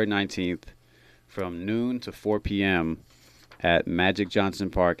 February 19th, from noon to 4 p.m. at Magic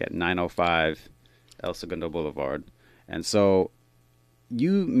Johnson Park at 905 El Segundo Boulevard. And so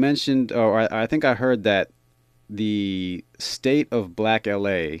you mentioned, or I think I heard that the State of Black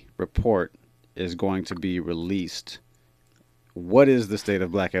LA report is going to be released. What is the State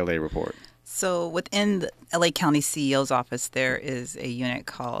of Black LA report? So within the LA County CEO's office, there is a unit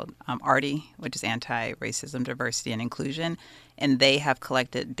called ARTI, which is Anti-Racism, Diversity, and Inclusion. And they have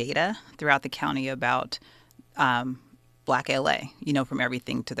collected data throughout the county about Black LA, from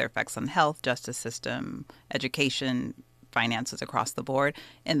everything to their effects on health, justice system, education, finances across the board.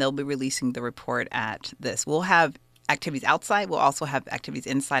 And they'll be releasing the report at this. We'll have activities outside. We'll also have activities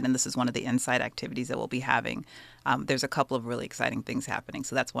inside, and this is one of the inside activities that we'll be having. There's a couple of really exciting things happening,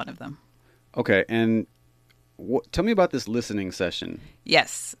 so that's one of them. Okay, and tell me about this listening session.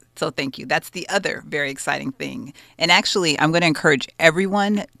 Yes, so thank you. That's the other very exciting thing. And actually, I'm going to encourage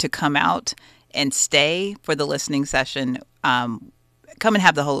everyone to come out and stay for the listening session. Come and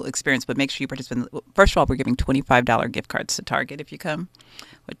have the whole experience, but make sure you participate. First of all, we're giving $25 gift cards to Target if you come,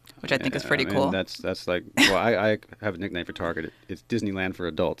 which I think is pretty cool. That's like, well, I have a nickname for Target. It's Disneyland for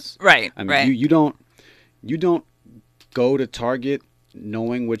adults. Right. I mean, right. You don't. you don't go to Target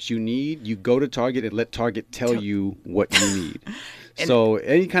knowing what you need. You go to Target and let Target tell you what you need. So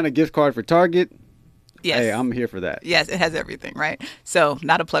any kind of gift card for Target, yes. Hey, I'm here for that. Yes, it has everything, right? So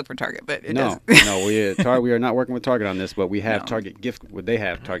not a plug for Target, but it does. No, we are not working with Target on this, but we have Target gift. They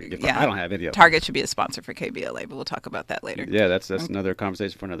have Target gift. Yeah. I don't have any of them. Target should be a sponsor for KBLA, but we'll talk about that later. Yeah, that's another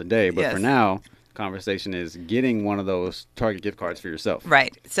conversation for another day. But for now, conversation is getting one of those Target gift cards for yourself.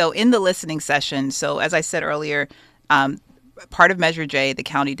 Right. So in the listening session, so as I said earlier, part of Measure J, the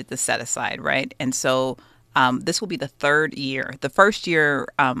county did the set aside, right? And so this will be the third year. The first year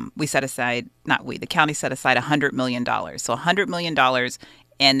we set aside, the county set aside $100 million. So $100 million,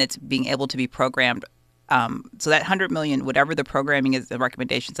 and it's being able to be programmed. So that $100 million, whatever the programming is, the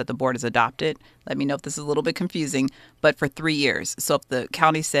recommendations that the board has adopted, let me know if this is a little bit confusing, but for 3 years. So if the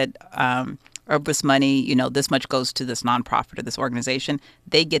county said, of this money, this much goes to this nonprofit or this organization,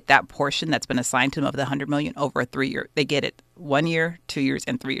 they get that portion that's been assigned to them of the $100 million over a 3 year. They get it 1 year, 2 years,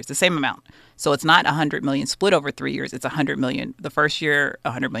 and 3 years, the same amount. So it's not $100 million split over 3 years. It's $100 million the first year,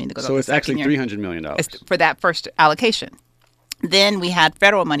 $100 million that goes. So it's actually $300 million for that first allocation. Then we had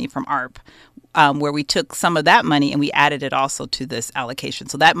federal money from ARP, where we took some of that money and we added it also to this allocation.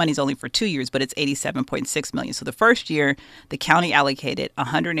 So that money is only for 2 years, but it's $87.6 million. So the first year, the county allocated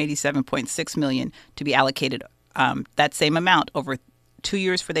 $187.6 million to be allocated that same amount over 2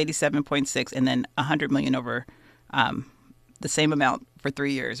 years for the 87.6, and then $100 million over the same amount for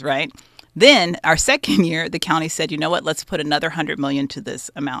 3 years, right? Then our second year, the county said, you know what, let's put another $100 million to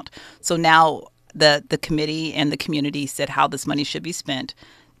this amount. So now the committee and the community said how this money should be spent.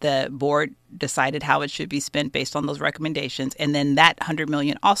 The board decided how it should be spent based on those recommendations. And then that $100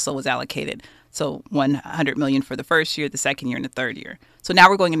 million also was allocated. So $100 million for the first year, the second year, and the third year. So now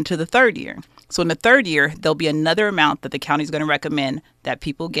we're going into the third year. So in the third year, there'll be another amount that the county is going to recommend that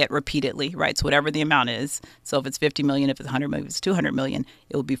people get repeatedly, right? So whatever the amount is. So if it's $50 million, if it's $100 million, if it's $200 million,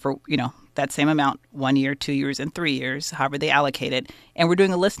 it will be for, that same amount, 1 year, 2 years, and 3 years, however they allocate it. And we're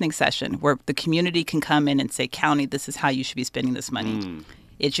doing a listening session where the community can come in and say, county, this is how you should be spending this money.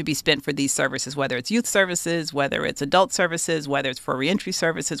 It should be spent for these services, whether it's youth services, whether it's adult services, whether it's for reentry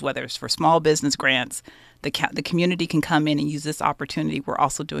services, whether it's for small business grants. The community can come in and use this opportunity. We're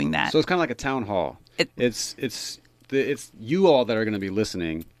also doing that. So it's kind of like a town hall. It's you all that are going to be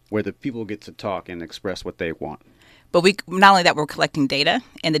listening, where the people get to talk and express what they want. But not only that, we're collecting data,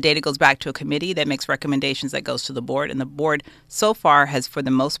 and the data goes back to a committee that makes recommendations that goes to the board. And the board so far has, for the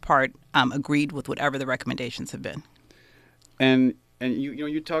most part, agreed with whatever the recommendations have been. And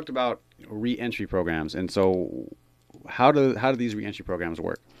you talked about reentry programs, and so how do these reentry programs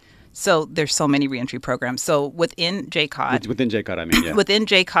work? So there's so many reentry programs. So within JCOD, within JCOD, I mean, yeah. Within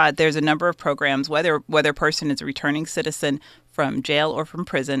JCOD, there's a number of programs. Whether a person is a returning citizen from jail or from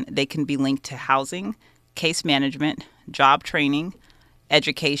prison, they can be linked to housing, case management, job training,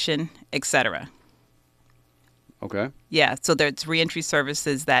 education, etc. Okay. Yeah, so there's reentry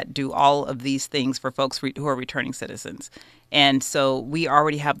services that do all of these things for folks who are returning citizens. And so we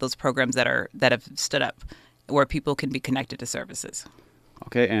already have those programs that have stood up where people can be connected to services.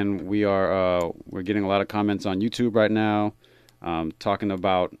 Okay, and we're getting a lot of comments on YouTube right now, talking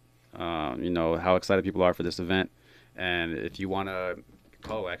about how excited people are for this event. And if you want to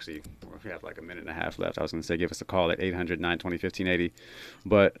call, actually, we have like a minute and a half left. I was going to say give us a call at 800-920-1580.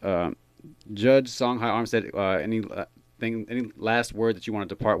 But Judge Songhai Armstead, any last word that you want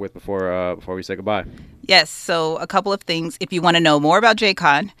to depart with before we say goodbye? Yes. So a couple of things. If you want to know more about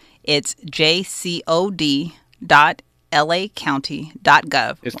JCOD, it's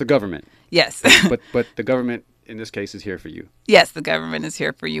jcod.lacounty.gov. It's the government. Yes. but the government in this case is here for you. Yes, the government is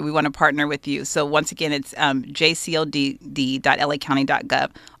here for you. We want to partner with you. So once again, it's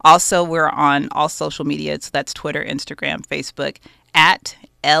jcod.lacounty.gov. Also, we're on all social media. So that's Twitter, Instagram, Facebook, at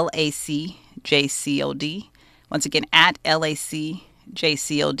LACJCOD. Once again, at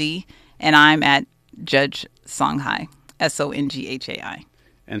LACJCOD. And I'm at Judge Songhai, Songhai.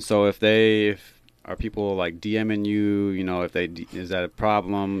 And so if are people like DMing you, is that a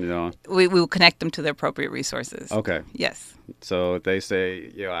problem, We will connect them to the appropriate resources. Okay. Yes. So if they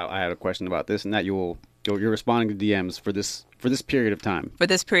say, I had a question about this and that, you're responding to DMs for this period of time. For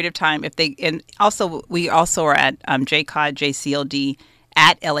this period of time, we also are at JCOD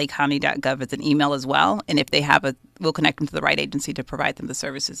at lacounty.gov. It's an email as well, and if they we'll connect them to the right agency to provide them the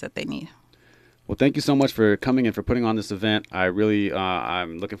services that they need. Well, thank you so much for coming and for putting on this event. I really,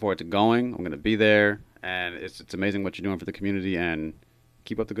 I'm looking forward to going. I'm going to be there, and it's amazing what you're doing for the community, and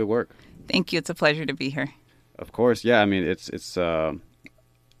keep up the good work. Thank you. It's a pleasure to be here. Of course. Yeah. I mean, it's I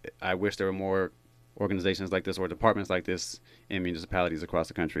wish there were more organizations like this or departments like this in municipalities across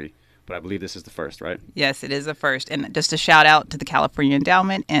the country. But But I believe this is the first, right? Yes, it is a first. And just a shout out to the California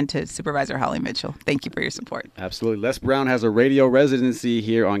Endowment and to Supervisor Holly Mitchell. Thank you for your support. Absolutely. Les Brown has a radio residency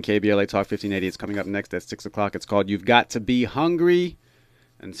here on KBLA Talk 1580. It's coming up next at 6 o'clock. It's called You've Got to Be Hungry.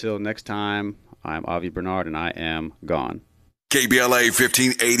 Until next time, I'm Avi Bernard, and I am gone. KBLA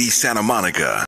 1580 Santa Monica.